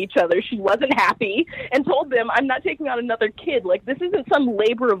meeting each other, she wasn't happy and told them, I'm not taking on another kid. Like, this isn't some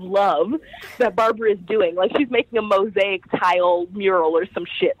labor of love that Barbara is doing. Like, she's making a mosaic tile mural or some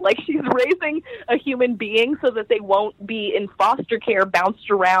shit. Like, she's raising a human being so that they won't be in foster care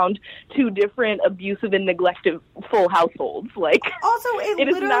bounced around two different abusive and neglectful households. Like, also, it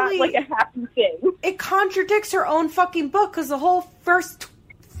is not like a happy thing. It contradicts her own fucking book because the whole first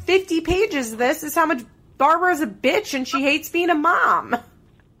 50 pages of this is how much Barbara's a bitch and she hates being a mom.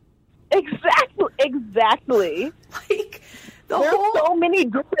 Exactly. Like, there's so many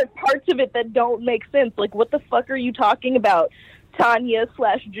different parts of it that don't make sense. Like, what the fuck are you talking about?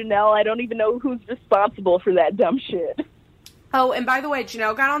 Tanya/Janelle, I don't even know who's responsible for that dumb shit. Oh, and by the way,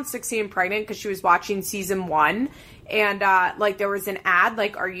 Janelle got on 16 and Pregnant because she was watching season 1, and, like, there was an ad,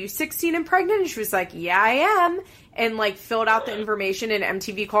 like, are you 16 and pregnant? And she was like, yeah, I am, and, like, filled out the information, and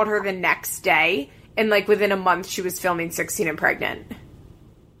MTV called her the next day, and, like, within a month, she was filming 16 and Pregnant.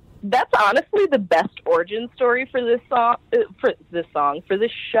 That's honestly the best origin story for this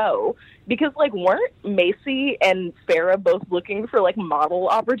show. Because, like, weren't Macy and Farrah both looking for, like, model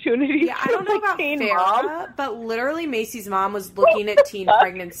opportunities? Yeah, I don't know about Farrah, mom? but literally Macy's mom was looking at teen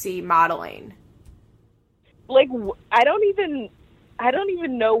pregnancy modeling. Like, I don't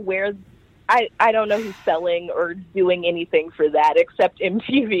even know where... I don't know who's selling or doing anything for that except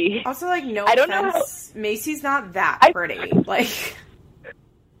MTV. Also, like, no I don't offense, know Macy's not that pretty. Like...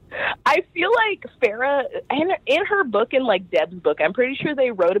 I feel like Farrah, in her book and, like, Deb's book, I'm pretty sure they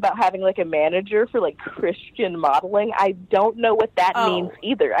wrote about having, like, a manager for, like, Christian modeling. I don't know what that means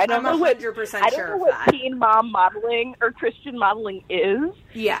either. I don't know what teen mom modeling or Christian modeling is.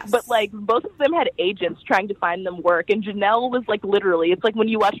 Yes. But, like, both of them had agents trying to find them work, and Janelle was, like, literally, it's like when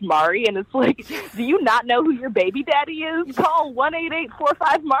you watch Mari, and it's like, do you not know who your baby daddy is? Call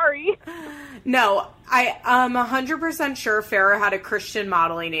 1-888-45-MARI. No, I'm 100% sure Farrah had a Christian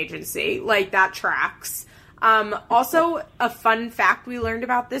modeling agency. Like, that tracks. Also, a fun fact we learned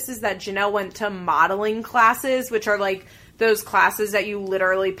about this is that Janelle went to modeling classes, which are, like, those classes that you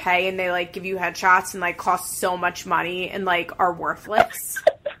literally pay and they, like, give you headshots and, like, cost so much money and, like, are worthless.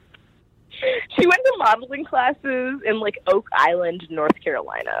 She went to modeling classes in, like, Oak Island, North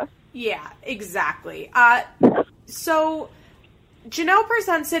Carolina. Yeah, exactly. So... Janelle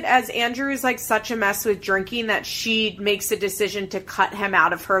presents it as Andrew is, like, such a mess with drinking that she makes a decision to cut him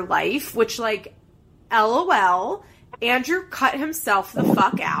out of her life, which, like, LOL, Andrew cut himself the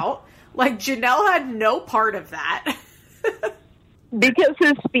fuck out. Like, Janelle had no part of that. Because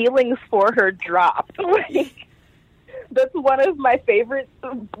his feelings for her dropped. Like, that's one of my favorite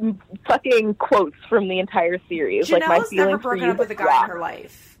fucking quotes from the entire series. Janelle like, my has never broken up with a guy in her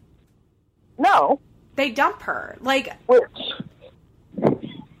life. No. They dump her. Like...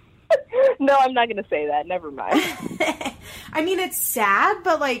 No, I'm not going to say that. Never mind. I mean, it's sad,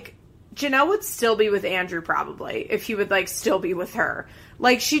 but, like, Janelle would still be with Andrew, probably, if he would, like, still be with her.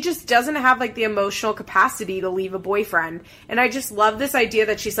 Like, she just doesn't have, like, the emotional capacity to leave a boyfriend. And I just love this idea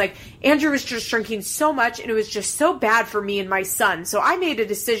that she's like, Andrew was just drinking so much, and it was just so bad for me and my son, so I made a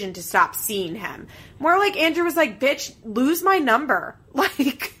decision to stop seeing him. More like Andrew was like, bitch, lose my number.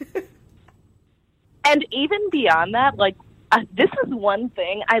 Like... And even beyond that, like, this is one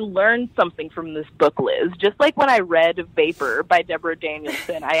thing. I learned something from this book, Liz. Just like when I read Vapor by Deborah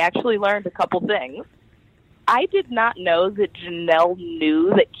Danielson, I actually learned a couple things. I did not know that Janelle knew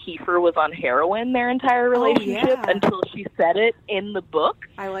that Kiefer was on heroin their entire relationship until she said it in the book.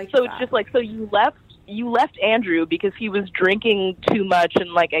 I like so that. It's just like, so you left Andrew because he was drinking too much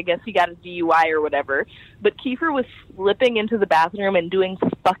and, like, I guess he got a DUI or whatever. But Kiefer was slipping into the bathroom and doing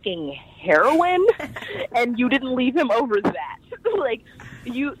fucking heroin, and you didn't leave him over that. Like,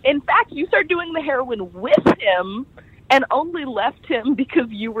 in fact, you started doing the heroin with him and only left him because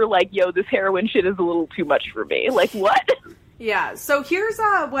you were like, yo, this heroin shit is a little too much for me. Like, what? Yeah, so here's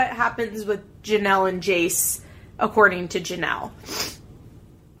what happens with Janelle and Jace, according to Janelle.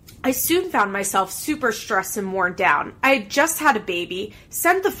 I soon found myself super stressed and worn down. I had just had a baby,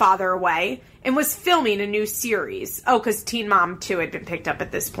 sent the father away, and was filming a new series. Oh, because Teen Mom 2 had been picked up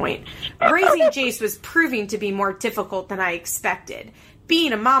at this point. Raising Jace was proving to be more difficult than I expected.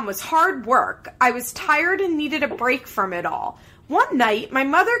 Being a mom was hard work. I was tired and needed a break from it all. One night, my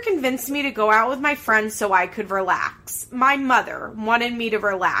mother convinced me to go out with my friends so I could relax. My mother wanted me to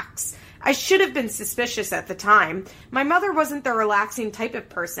relax. I should have been suspicious at the time. My mother wasn't the relaxing type of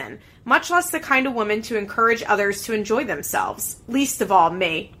person, much less the kind of woman to encourage others to enjoy themselves. Least of all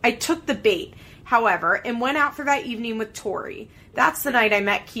me. I took the bait, however, and went out for that evening with Tori. That's the night I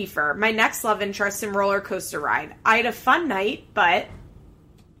met Kiefer, my next love interest in Roller Coaster Ride. I had a fun night, but...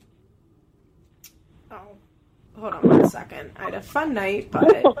 Hold on 1 second. I had a fun night,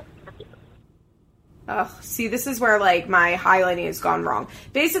 but... see, this is where, like, my highlighting has gone wrong.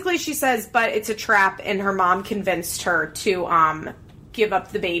 Basically, she says, but it's a trap, and her mom convinced her to, give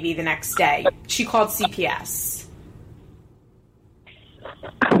up the baby the next day. She called CPS.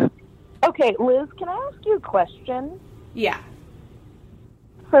 Okay, Liz, can I ask you a question? Yeah.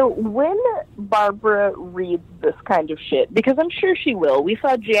 So when Barbara reads this kind of shit, because I'm sure she will, we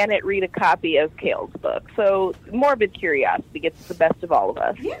saw Janet read a copy of Kale's book, so morbid curiosity gets the best of all of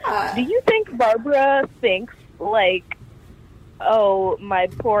us. Yeah. Do you think Barbara thinks, like, oh, my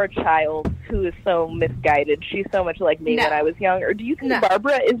poor child who is so misguided, she's so much like me when I was young, or do you think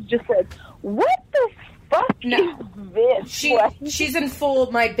Barbara is just like, what the fuck is this? She's in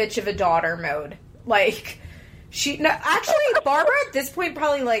full my bitch of a daughter mode. Like... Actually, Barbara at this point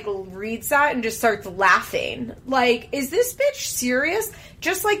probably, like, reads that and just starts laughing. Like, is this bitch serious?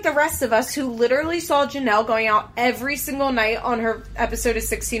 Just like the rest of us who literally saw Janelle going out every single night on her episode of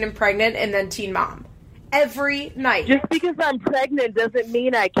 16 and Pregnant and then Teen Mom. Every night. Just because I'm pregnant doesn't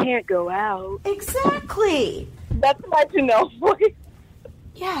mean I can't go out. Exactly. That's my Janelle voice.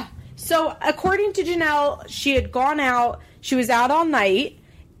 Yeah. So, according to Janelle, she had gone out, she was out all night,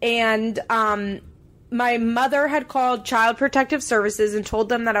 and, my mother had called Child Protective Services and told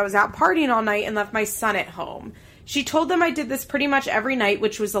them that I was out partying all night and left my son at home. She told them I did this pretty much every night,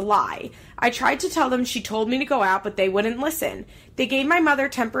 which was a lie. I tried to tell them she told me to go out, but they wouldn't listen. They gave my mother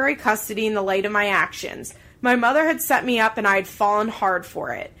temporary custody in the light of my actions. My mother had set me up and I had fallen hard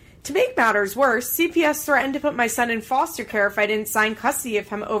for it. To make matters worse, CPS threatened to put my son in foster care if I didn't sign custody of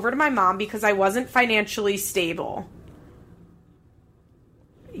him over to my mom because I wasn't financially stable.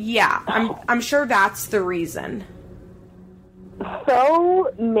 Yeah, I'm sure that's the reason.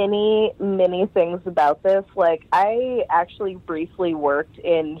 So many things about this. Like, I actually briefly worked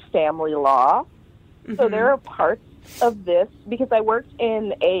in family law. Mm-hmm. So there are parts of this, because I worked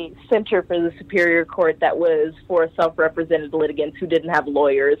in a center for the Superior Court that was for self-represented litigants who didn't have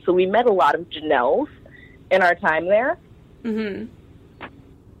lawyers. So we met a lot of Janelles in our time there. Mm-hmm.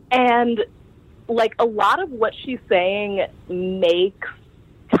 And, like, a lot of what she's saying makes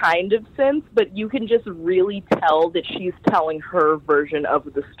kind of sense, but you can just really tell that she's telling her version of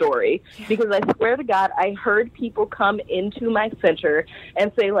the story. Because I swear to God, I heard people come into my center and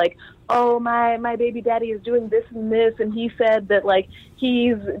say, like, oh, my baby daddy is doing this and this, and he said that, like,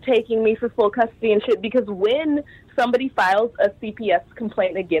 he's taking me for full custody and shit. Because when somebody files a CPS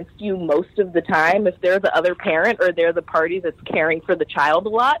complaint against you, most of the time, if they're the other parent or they're the party that's caring for the child a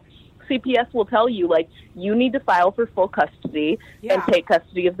lot, CPS will tell you, like, you need to file for full custody and take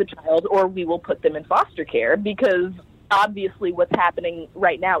custody of the child, or we will put them in foster care, because obviously what's happening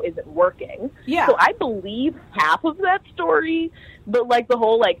right now isn't working. Yeah. So I believe half of that story, but, like, the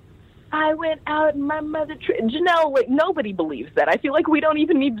whole, like, I went out and my mother... Janelle, like, nobody believes that. I feel like we don't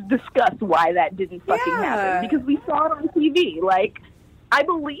even need to discuss why that didn't fucking happen, because we saw it on TV. Like, I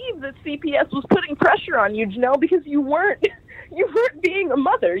believe that CPS was putting pressure on you, Janelle, because you weren't being a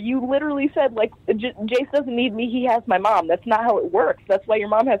mother. You literally said, like, Jace doesn't need me, he has my mom. That's not how it works. That's why your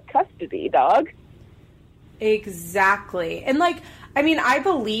mom has custody, dog. Exactly. And, like, I mean, I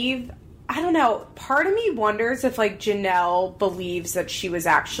believe, I don't know, part of me wonders if, like, Janelle believes that she was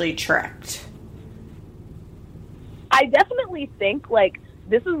actually tricked. I definitely think, like,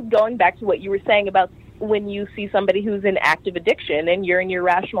 this is going back to what you were saying about when you see somebody who's in active addiction and you're in your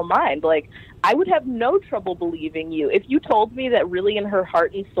rational mind. Like, I would have no trouble believing you. If you told me that really in her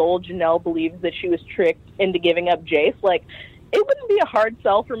heart and soul Janelle believes that she was tricked into giving up Jace, like, it wouldn't be a hard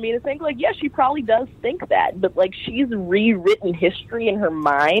sell for me to think, like, yeah, she probably does think that. But, like, she's rewritten history in her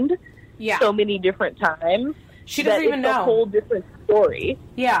mind so many different times. She doesn't even know. It's a whole different story.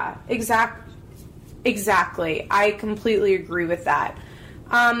 Yeah, exactly. I completely agree with that.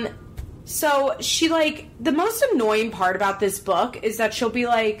 So she, like, the most annoying part about this book is that she'll be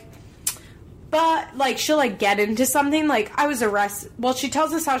like, but, like, she'll, like, get into something, like, I was arrested. Well, she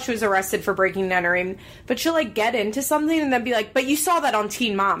tells us how she was arrested for breaking and entering, but she'll, like, get into something and then be like, but you saw that on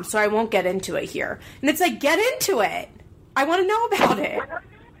Teen Mom, so I won't get into it here. And it's like, get into it. I want to know about it.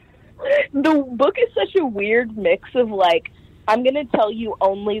 The book is such a weird mix of, like, I'm going to tell you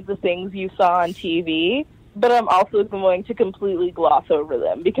only the things you saw on TV, but I'm also going to completely gloss over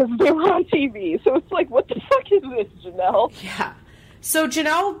them because they were on TV. So it's like, what the fuck is this, Janelle? Yeah. So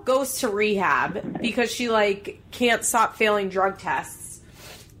Janelle goes to rehab because she, like, can't stop failing drug tests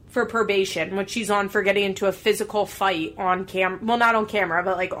for probation, which she's on for getting into a physical fight on camera. Well, not on camera,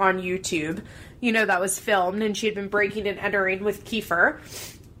 but, like, on YouTube. You know, that was filmed, and she had been breaking and entering with Kiefer.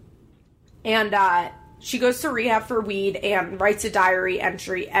 And she goes to rehab for weed and writes a diary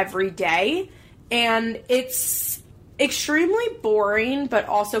entry every day. And it's extremely boring, but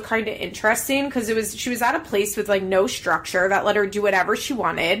also kind of interesting because she was at a place with, like, no structure that let her do whatever she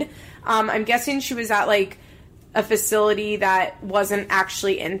wanted. I'm guessing she was at, like, a facility that wasn't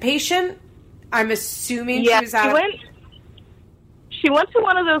actually inpatient. I'm assuming she was at... She went to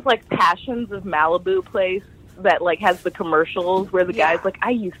one of those, like, Passions of Malibu place that, like, has the commercials where the guy's like,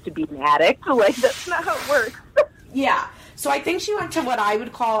 I used to be an addict. Like, that's not how it works. Yeah. So I think she went to what I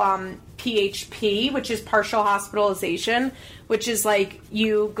would call PHP, which is partial hospitalization, which is, like,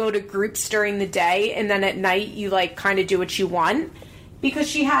 you go to groups during the day, and then at night you, like, kind of do what you want. Because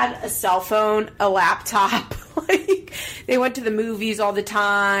she had a cell phone, a laptop, like, they went to the movies all the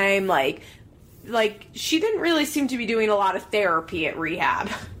time, like, she didn't really seem to be doing a lot of therapy at rehab.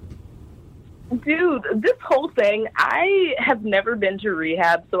 Dude, this whole thing, I have never been to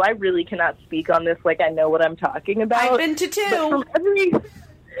rehab, so I really cannot speak on this like I know what I'm talking about. I've been to two.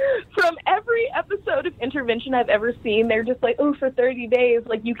 From every episode of Intervention I've ever seen, they're just like, oh, for 30 days,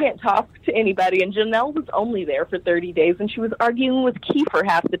 like, you can't talk to anybody. And Janelle was only there for 30 days, and she was arguing with Kiefer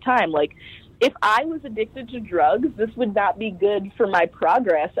half the time. Like, if I was addicted to drugs, this would not be good for my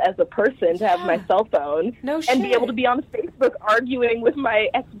progress as a person to have my cell phone and be able to be on Facebook arguing with my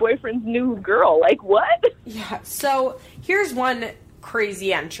ex-boyfriend's new girl. Like, what? Yeah, so here's one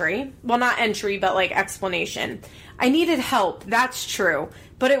crazy entry. Well, not entry, but, like, explanation. I needed help, that's true,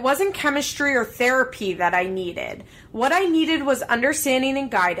 but it wasn't chemistry or therapy that I needed. What I needed was understanding and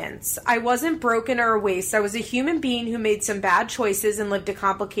guidance. I wasn't broken or a waste. I was a human being who made some bad choices and lived a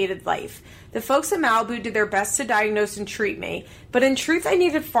complicated life. The folks at Malibu did their best to diagnose and treat me, but in truth, I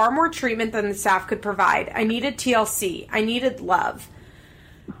needed far more treatment than the staff could provide. I needed TLC. I needed love.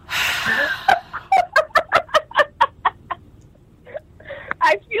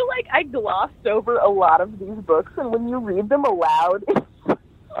 I feel like I glossed over a lot of these books, and when you read them aloud,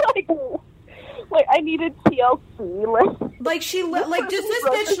 it's like I needed TLC. Like she, like, does this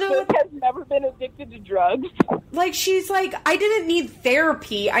bitch know? Has never been addicted to drugs. Like, she's like, I didn't need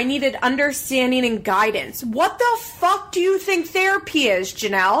therapy. I needed understanding and guidance. What the fuck do you think therapy is,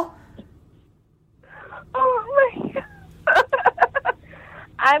 Janelle? Oh my God.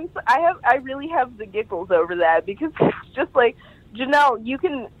 I really have the giggles over that because it's just like,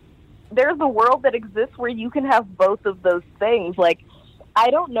 Janelle, there's a world that exists where you can have both of those things. Like, I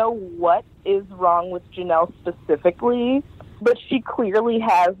don't know what is wrong with Janelle specifically, but she clearly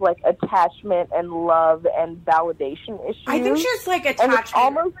has, like, attachment and love and validation issues. I think she's, like,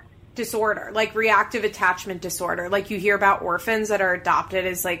 attachment disorder, like reactive attachment disorder. Like, you hear about orphans that are adopted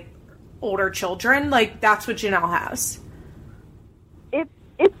as, like, older children. Like, that's what Janelle has.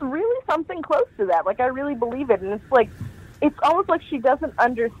 It's really something close to that. Like, I really believe it. And it's, like, it's almost like she doesn't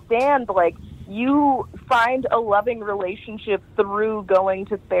understand, like, you find a loving relationship through going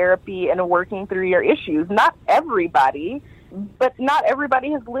to therapy and working through your issues. Not everybody, but not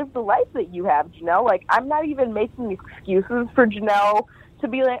everybody has lived the life that you have, Janelle. Like, I'm not even making excuses for Janelle to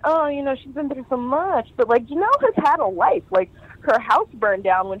be like, oh, you know, she's been through so much. But, like, Janelle has had a life. Like, her house burned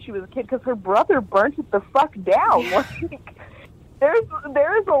down when she was a kid because her brother burnt it the fuck down. Yeah. Like,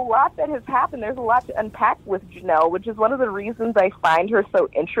 there's a lot that has happened. There's a lot to unpack with Janelle, which is one of the reasons I find her so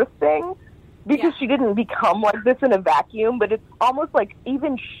interesting, because she didn't become like this in a vacuum, but it's almost like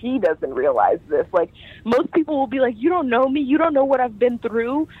even she doesn't realize this. Like, most people will be like, you don't know me, you don't know what I've been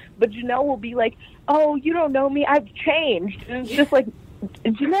through, but Janelle will be like, oh, you don't know me, I've changed. And it's just like,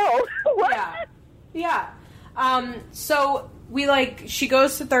 Janelle, what? Yeah. So she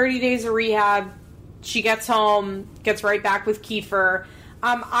goes to 30 days of rehab. She gets home, gets right back with Kiefer.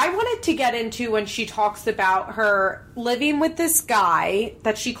 I wanted to get into when she talks about her living with this guy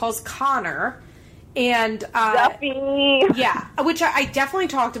that she calls Connor. And, Duffy. Yeah, which I definitely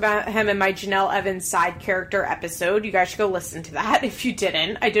talked about him in my Janelle Evans side character episode. You guys should go listen to that if you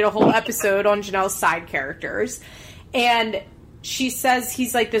didn't. I did a whole episode on Janelle's side characters. And she says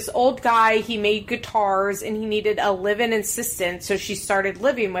he's like this old guy, he made guitars, and he needed a live-in assistant, so she started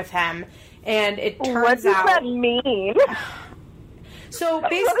living with him. And it turns out... What does that mean? So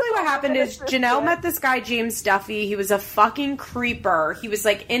basically what happened is Janelle met this guy, James Duffy. He was a fucking creeper. He was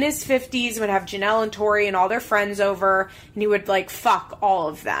like in his 50s, would have Janelle and Tori and all their friends over, and he would like fuck all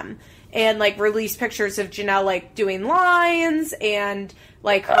of them. And like release pictures of Janelle like doing lines and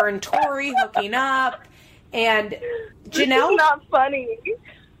like her and Tori hooking up. And Janelle... This is not funny.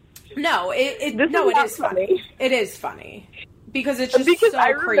 No, it is funny. It is funny. Because it's just so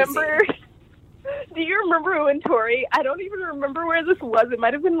I crazy. Remember, do you remember when Tori, I don't even remember where this was, it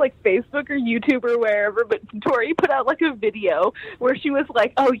might have been like Facebook or YouTube or wherever, but Tori put out like a video where she was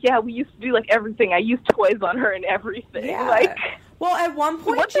like, oh yeah, we used to do like everything. I used toys on her and everything. Yeah. Like, well, at one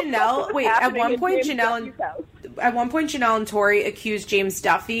point Janelle and Tori accused James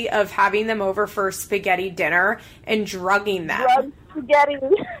Duffy of having them over for spaghetti dinner and drugging them. Drug spaghetti.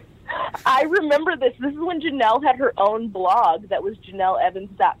 I remember this. This is when Janelle had her own blog that was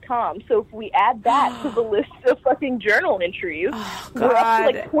JanelleEvans.com. So if we add that to the list of fucking journal entries, we're up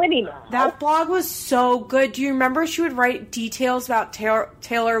to like 20 now. That blog was so good. Do you remember she would write details about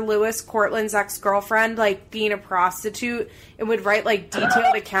Taylor Lewis, Cortland's ex-girlfriend, like being a prostitute, and would write like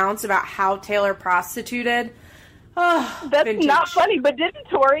detailed accounts about how Taylor prostituted? Oh, that's vintage. Not funny, but didn't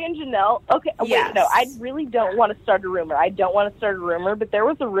Tori and Janelle... Okay, yes. Wait, no, I really don't want to start a rumor. But there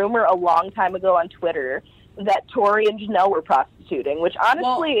was a rumor a long time ago on Twitter that Tori and Janelle were prostituting, which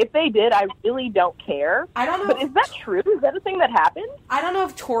honestly, if they did, I really don't care. I don't know. But is that true? Is that a thing that happened? I don't know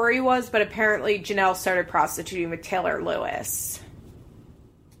if Tori was, but apparently Janelle started prostituting with Taylor Lewis.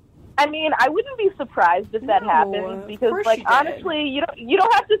 I mean, I wouldn't be surprised if that happens because, like, honestly, you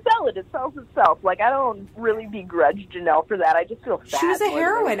don't have to sell it. It sells itself. Like, I don't really begrudge Janelle for that. I just feel sad. She was a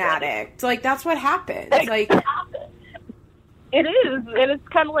heroin addict. Like, that's what happens. Like, it is, and it's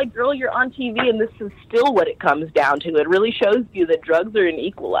kind of like, girl, you're on TV, and this is still what it comes down to. It really shows you that drugs are an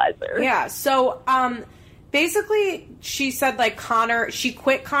equalizer. Yeah. So, basically, she said, like, she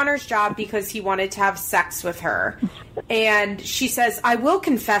quit Connor's job because he wanted to have sex with her. And she says, I will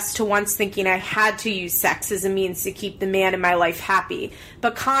confess to once thinking I had to use sex as a means to keep the man in my life happy.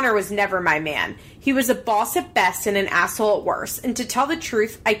 But Connor was never my man. He was a boss at best and an asshole at worst. And to tell the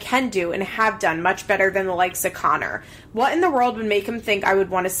truth, I can do and have done much better than the likes of Connor. What in the world would make him think I would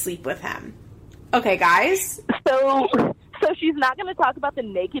want to sleep with him? Okay, guys. So she's not going to talk about the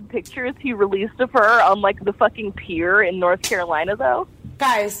naked pictures he released of her on, like, the fucking pier in North Carolina, though?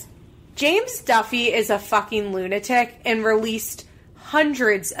 Guys, James Duffy is a fucking lunatic and released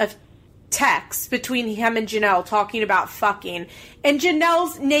hundreds of texts between him and Janelle talking about fucking. And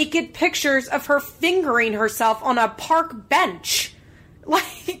Janelle's naked pictures of her fingering herself on a park bench.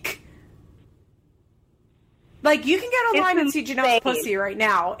 Like, you can get online and see Janelle's pussy right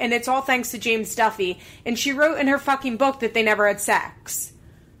now, and it's all thanks to James Duffy. And she wrote in her fucking book that they never had sex.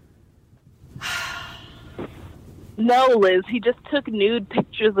 No, Liz, he just took nude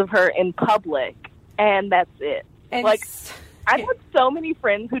pictures of her in public, and that's it. And like, I've had so many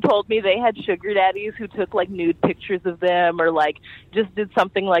friends who told me they had sugar daddies who took, like, nude pictures of them or, like, just did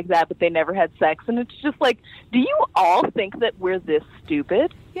something like that, but they never had sex. And it's just like, do you all think that we're this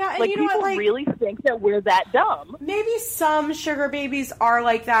stupid? Yeah, and like, you know people what, like, really think that we're that dumb. Maybe some sugar babies are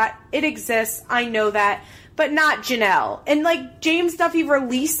like that. It exists. I know that. But not Janelle. And, like, James Duffy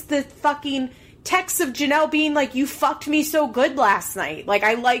released the fucking texts of Janelle being like, you fucked me so good last night. Like,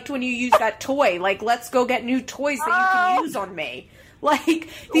 I liked when you used that toy. Like, let's go get new toys that you can use on me. Like,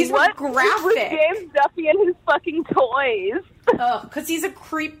 these were graphic. With James Duffy and his fucking toys. Because he's a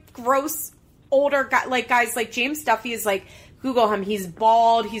creep, gross, older guy. Like, guys, like, James Duffy is, like, Google him. He's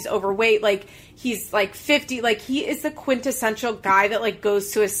bald. He's overweight. Like, he's, like, 50. Like, he is the quintessential guy that, like,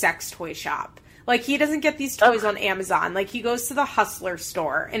 goes to a sex toy shop. Like, he doesn't get these toys on Amazon. Like, he goes to the Hustler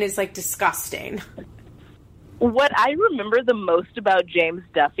store and is, like, disgusting. What I remember the most about James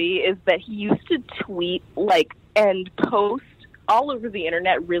Duffy is that he used to tweet, like, and post all over the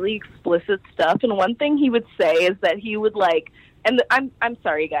internet really explicit stuff. And one thing he would say is that he would, like, and I'm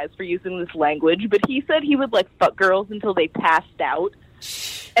sorry, guys, for using this language, but he said he would, like, fuck girls until they passed out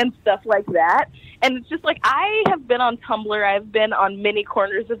and stuff like that. And it's just like, I have been on Tumblr, I've been on many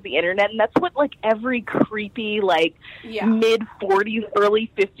corners of the internet, and that's what, like, every creepy, like, mid-40s,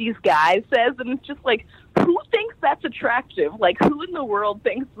 early 50s guy says, and it's just like, who thinks that's attractive? Like, who in the world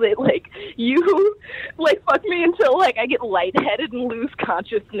thinks that, like, you, like, fuck me until, like, I get lightheaded and lose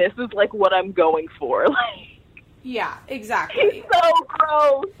consciousness is, like, what I'm going for? Like, yeah, exactly. He's so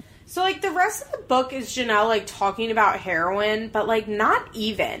gross. So, like, the rest of the book is Janelle, like, talking about heroin, but, like, not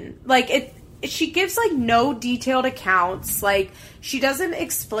even. Like, she gives, like, no detailed accounts. Like, she doesn't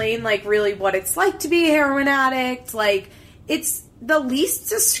explain, like, really what it's like to be a heroin addict. Like, it's the least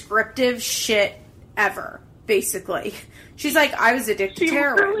descriptive shit ever, basically. She's like, I was addicted to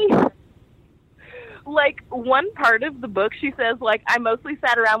heroin. Really, like, one part of the book, she says, like, I mostly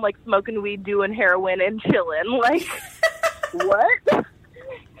sat around, like, smoking weed, doing heroin, and chilling. Like, what?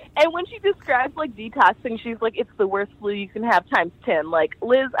 And when she describes, like, detoxing, she's like, it's the worst flu you can have times 10. Like,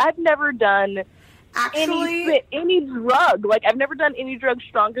 Liz, I've never done any drug. Like, I've never done any drug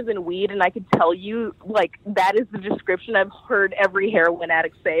stronger than weed, and I could tell you, like, that is the description I've heard every heroin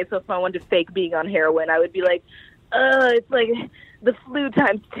addict say. So if I wanted to fake being on heroin, I would be like, it's like the flu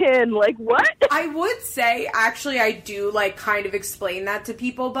times 10. Like, what? I would say, actually, I do, like, kind of explain that to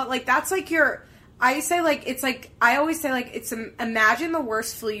people, but, like, that's, like, I say, like, it's, like, I always say, like, it's, imagine the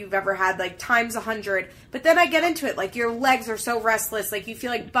worst flu you've ever had, like, times 100, but then I get into it, like, your legs are so restless, like, you feel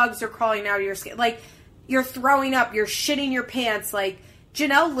like bugs are crawling out of your skin, like, you're throwing up, you're shitting your pants, like,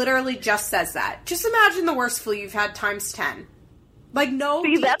 Janelle literally just says that. Just imagine the worst flu you've had times 10. Like, no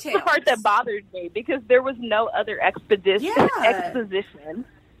details. That's the part that bothered me, because there was no other exposition.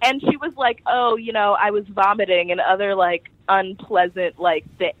 And she was like, oh, you know, I was vomiting and other, like, unpleasant, like,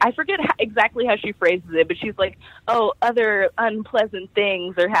 I forget exactly how she phrases it, but she's like, oh, other unpleasant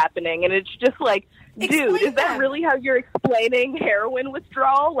things are happening. And it's just like, dude, is that really how you're explaining heroin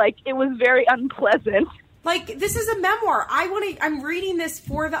withdrawal? Like, it was very unpleasant. Like, this is a memoir. I'm reading this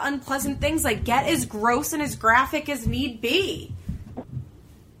for the unpleasant things. Like, get as gross and as graphic as need be.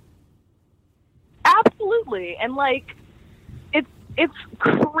 Absolutely. And, like, it's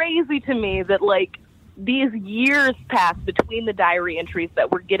crazy to me that, like, these years passed between the diary entries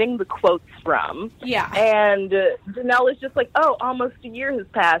that we're getting the quotes from. Yeah. And Janelle is just like, oh, almost a year has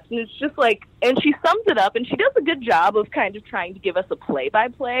passed. And it's just like, and she sums it up, and she does a good job of kind of trying to give us a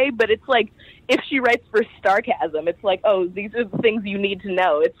play-by-play, but it's like, if she writes for Starcasm, it's like, oh, these are the things you need to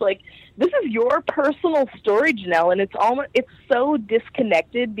know. It's like, this is your personal story, Janelle, and it's so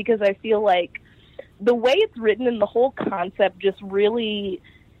disconnected, because I feel like the way it's written and the whole concept just really,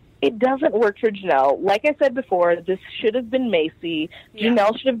 it doesn't work for Janelle. Like I said before, this should have been Macy. Yeah.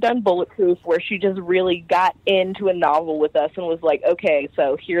 Janelle should have done Bulletproof, where she just really got into a novel with us and was like, okay,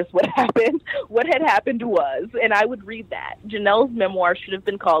 so here's what happened. What had happened was, and I would read that. Janelle's memoir should have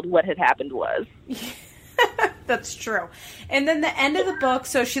been called What Had Happened Was. That's true. And then the end of the book,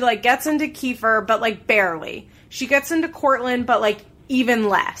 so she, like, gets into Kiefer, but, like, barely. She gets into Cortland, but, like, even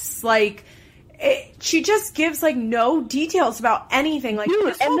less. Like, she just gives, like, no details about anything. Like, dude,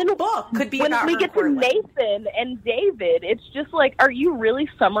 this whole book could be about her. When we get to Nathan and David, it's just like, are you really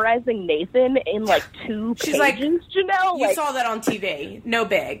summarizing Nathan in, like, 2 pages, like, Janelle? You saw that on TV. No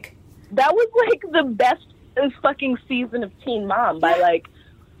big. That was, like, the best fucking season of Teen Mom by, like,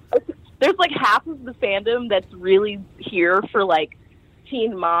 there's, like, half of the fandom that's really here for, like,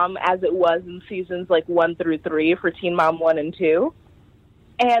 Teen Mom as it was in seasons, like, 1 through 3 for Teen Mom 1 and 2.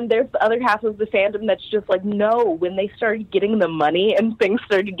 And there's the other half of the fandom that's just like, no, when they started getting the money and things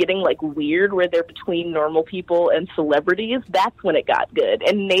started getting, like, weird, where they're between normal people and celebrities, that's when it got good.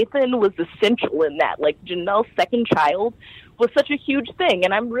 And Nathan was essential in that. Like, Janelle's second child was such a huge thing,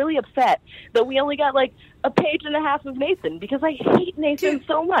 and I'm really upset that we only got, like, a page and a half of Nathan, because I hate Nathan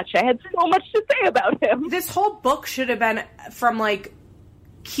so much. I had so much to say about him. This whole book should have been from, like,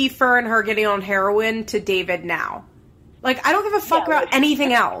 Kiefer and her getting on heroin to David now. Like, I don't give a fuck about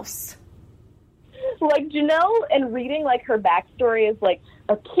anything else. Like, Janelle, and reading, like, her backstory as, like,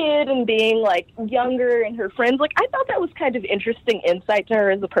 a kid and being, like, younger and her friends, like, I thought that was kind of interesting insight to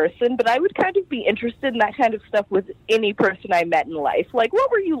her as a person, but I would kind of be interested in that kind of stuff with any person I met in life. Like, what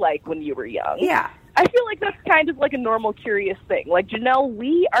were you like when you were young? Yeah. I feel like that's kind of like a normal, curious thing. Like, Janelle,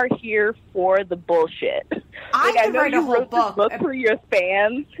 we are here for the bullshit. I know you wrote this book for your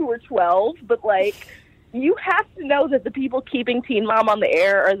fans who are 12, but, like, you have to know that the people keeping Teen Mom on the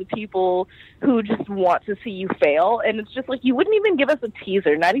air are the people who just want to see you fail. And it's just like, you wouldn't even give us a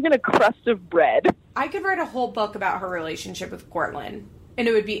teaser, not even a crust of bread. I could write a whole book about her relationship with Cortland, and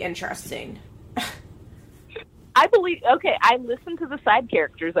it would be interesting. I listened to the side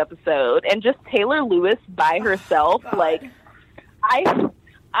characters episode, and just Taylor Lewis by herself, like,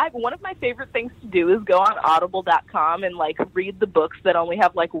 one of my favorite things to do is go on audible.com and, like, read the books that only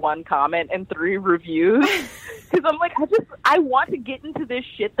have, like, 1 comment and 3 reviews. Because I'm like, I want to get into this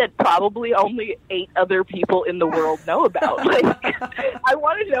shit that probably only 8 other people in the world know about. Like, I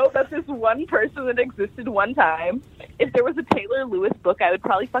want to know about this one person that existed one time. If there was a Taylor Lewis book, I would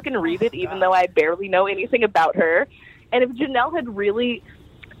probably fucking read it, even though I barely know anything about her. And if Janelle had really...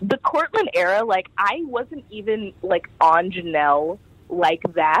 The Cortland era, like, I wasn't even, like, on Janelle like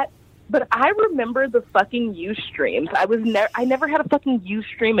that, but I remember the fucking Ustreams. I never had a fucking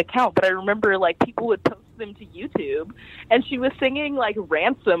Ustream account, but I remember, like, people would post them to YouTube, and she was singing, like,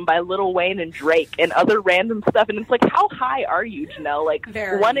 Ransom by Lil Wayne and Drake and other random stuff, and it's like, how high are you, Janelle? Like,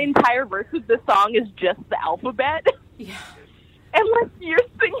 one entire verse of the song is just the alphabet. Yeah. And, like, you're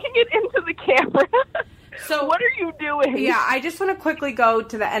singing it into the camera. So what are you doing? Yeah, I just want to quickly go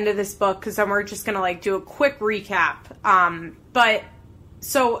to the end of this book, because then we're just going to, like, do a quick recap. But,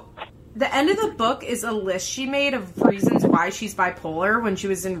 so, the end of the book is a list she made of reasons why she's bipolar when she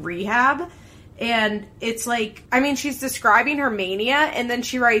was in rehab. And it's like, I mean, she's describing her mania, and then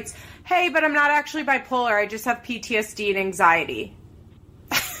she writes, hey, but I'm not actually bipolar, I just have PTSD and anxiety.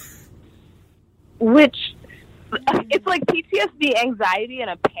 Which, it's like PTSD, anxiety, and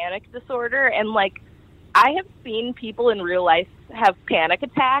a panic disorder, and, like, I have seen people in real life have panic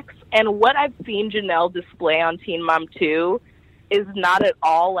attacks, and what I've seen Janelle display on Teen Mom 2 is not at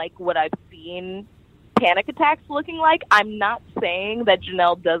all like what I've seen panic attacks looking like. I'm not saying that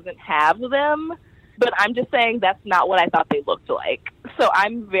Janelle doesn't have them, but I'm just saying that's not what I thought they looked like. So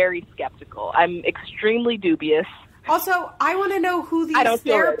I'm very skeptical. I'm extremely dubious. Also, I want to know who these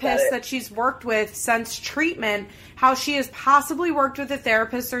therapists that she's worked with since treatment, how she has possibly worked with a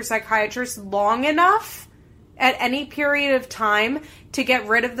therapist or psychiatrist long enough at any period of time to get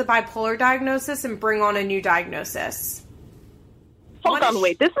rid of the bipolar diagnosis and bring on a new diagnosis. Hold on,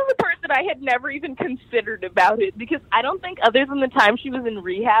 wait. This is a person I had never even considered about it, because I don't think, other than the time she was in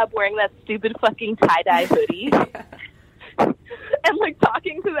rehab wearing that stupid fucking tie-dye hoodie and, like,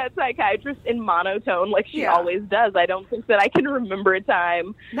 talking to that psychiatrist in monotone like she always does, I don't think that I can remember a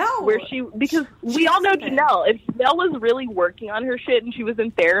time where because we all know Janelle. If Janelle was really working on her shit and she was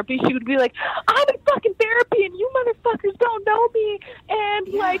in therapy, she would be like, I'm in fucking therapy and you motherfuckers don't know me, and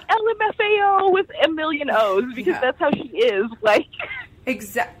like LMFAO with a million O's, because that's how she is. Like,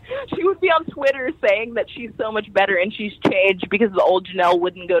 exactly. She would be on Twitter saying that she's so much better and she's changed because the old Janelle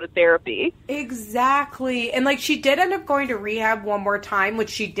wouldn't go to therapy. Exactly. And, like, she did end up going to rehab one more time, which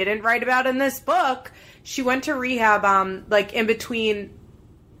she didn't write about in this book. She went to rehab, like, in between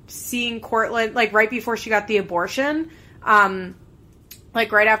seeing Cortland, like, right before she got the abortion.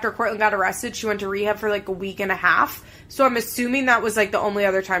 Like, right after Cortland got arrested, she went to rehab for, like, a week and a half. So I'm assuming that was, like, the only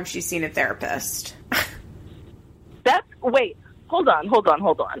other time she's seen a therapist. Wait. Hold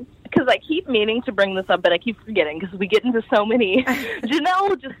on. Because I keep meaning to bring this up, but I keep forgetting because we get into so many.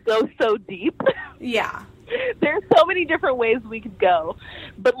 Janelle just goes so deep. Yeah. There's so many different ways we could go.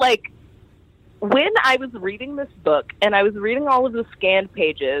 But, like, when I was reading this book and I was reading all of the scanned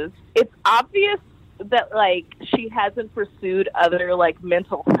pages, it's obvious that, like, she hasn't pursued other, like,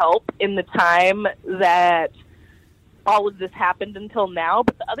 mental help in the time that all of this happened until now.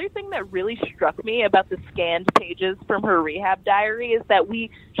 But the other thing that really struck me about the scanned pages from her rehab diary is that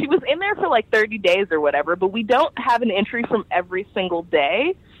she was in there for like 30 days or whatever, but we don't have an entry from every single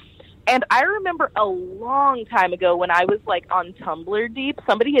day. And I remember a long time ago when I was like on Tumblr deep,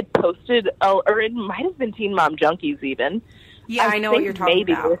 somebody had posted, or it might have been Teen Mom Junkies even. Yeah, I know what you're talking about.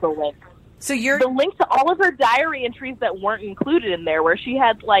 Maybe there's a link. So the link to all of her diary entries that weren't included in there, where she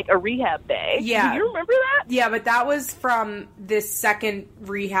had like a rehab day. Yeah. Do you remember that? Yeah, but that was from this second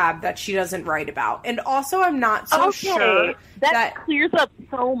rehab that she doesn't write about. And also, I'm not so sure that clears up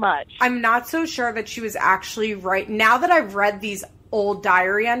so much. I'm not so sure that she was actually now that I've read these old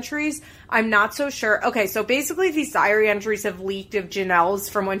diary entries, I'm not so sure. Okay, so basically these diary entries have leaked of Janelle's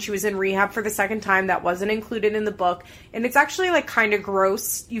from when she was in rehab for the second time that wasn't included in the book. And it's actually like kind of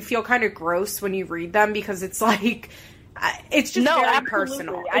gross. You feel kind of gross when you read them because it's like, it's just very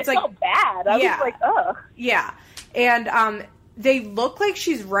personal. It's I felt bad. I was like, ugh. Yeah. And they look like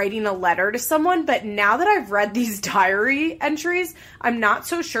she's writing a letter to someone, but now that I've read these diary entries, I'm not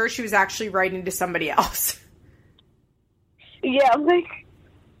so sure she was actually writing to somebody else. Yeah, like,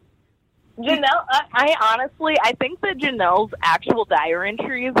 Janelle, I think that Janelle's actual diary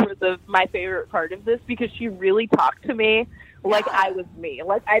entries were my favorite part of this, because she really talked to me like I was me.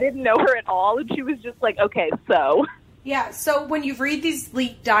 Like, I didn't know her at all, and she was just like, okay, so. Yeah, so when you read these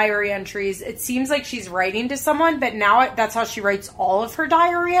leaked diary entries, it seems like she's writing to someone, but now that's how she writes all of her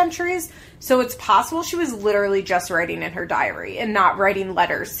diary entries. So it's possible she was literally just writing in her diary and not writing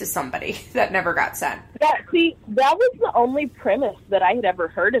letters to somebody that never got sent. Yeah, see, that was the only premise that I had ever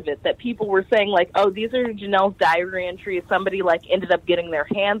heard of it, that people were saying, like, oh, these are Janelle's diary entries. Somebody, like, ended up getting their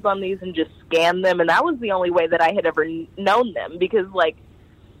hands on these and just scanned them, and that was the only way that I had ever known them, because, like,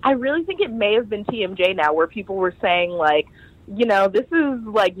 I really think it may have been TMJ now, where people were saying, like, you know, this is,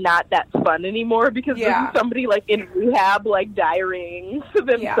 like, not that fun anymore, because this is somebody, like, in rehab, like, diarying to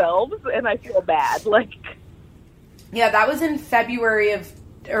themselves, and I feel bad. Like, yeah, that was in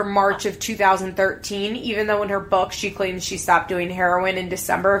March of 2013, even though in her book she claims she stopped doing heroin in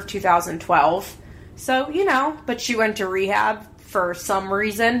December of 2012. So, but she went to rehab for some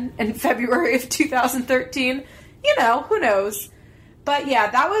reason in February of 2013. Who knows? But yeah,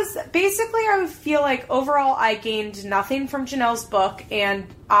 that was basically, I feel like overall I gained nothing from Janelle's book, and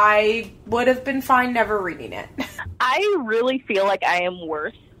I would have been fine never reading it. I really feel like I am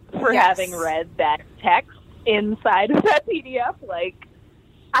worse for having read that text inside of that PDF.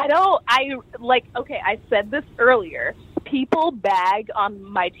 I said this earlier. People bag on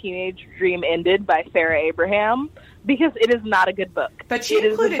My Teenage Dream Ended by Farrah Abraham because it is not a good book. But she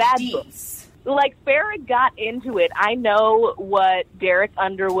included Dees. Farrah got into it. I know what Derek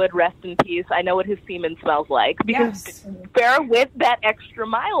Underwood, rest in peace, I know what his semen smells like because Farrah went that extra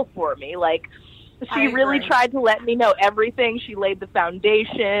mile for me. She really tried to let me know everything. She laid the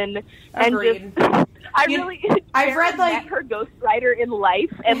foundation. Agreed. And I've read met her ghostwriter in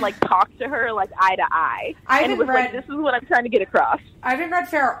life and talked to her eye to eye. This is what I'm trying to get across. I haven't read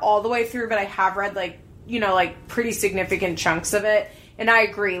Farrah all the way through, but I have read pretty significant chunks of it. And I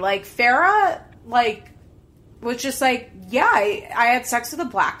agree. Farrah, was just I had sex with a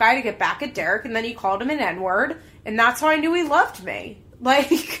black guy to get back at Derek, and then he called him an N-word, and that's how I knew he loved me.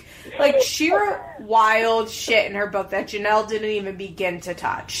 She wrote wild shit in her book that Janelle didn't even begin to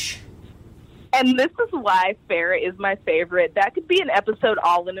touch. And this is why Farrah is my favorite. That could be an episode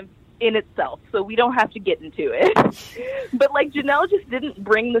all in itself, so we don't have to get into it. But Janelle just didn't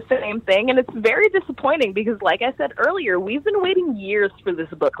bring the same thing, and it's very disappointing because, like I said earlier, we've been waiting years for this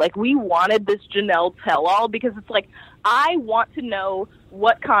book. We wanted this Janelle tell-all because it's I want to know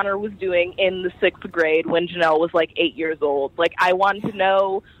what Connor was doing in the 6th grade when Janelle was 8 years old. I wanted to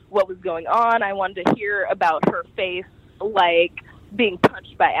know what was going on. I wanted to hear about her face, being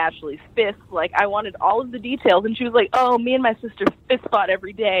punched by Ashley's fist. I wanted all of the details, and she was oh, me and my sister fist fought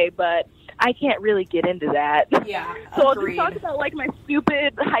every day, but I can't really get into that. Yeah, so agreed. I'll just talk about my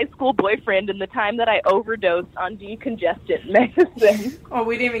stupid high school boyfriend and the time that I overdosed on decongestant medicine. Oh,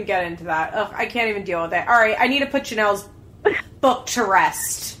 we didn't even get into that. Ugh, I can't even deal with it. All right, I need to put Janelle's book to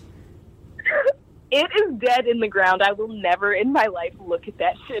rest. It is dead in the ground. I will never in my life look at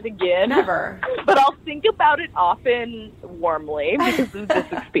that shit again. Never. But I'll think about it often warmly because of this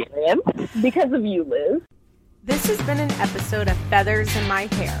experience. Because of you, Liz. This has been an episode of Feathers in My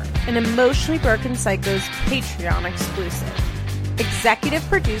Hair, an Emotionally Broken Psycho's Patreon exclusive. Executive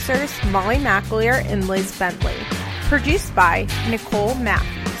producers Molly McAleer and Liz Bentley. Produced by Nicole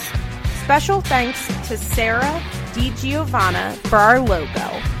Matthews. Special thanks to Sarah DiGiovanna for our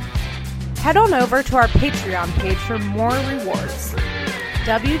logo. Head on over to our Patreon page for more rewards.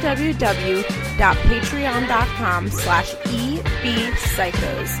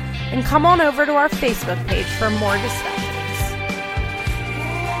 www.patreon.com/ebpsychos. And come on over to our Facebook page for more discussion.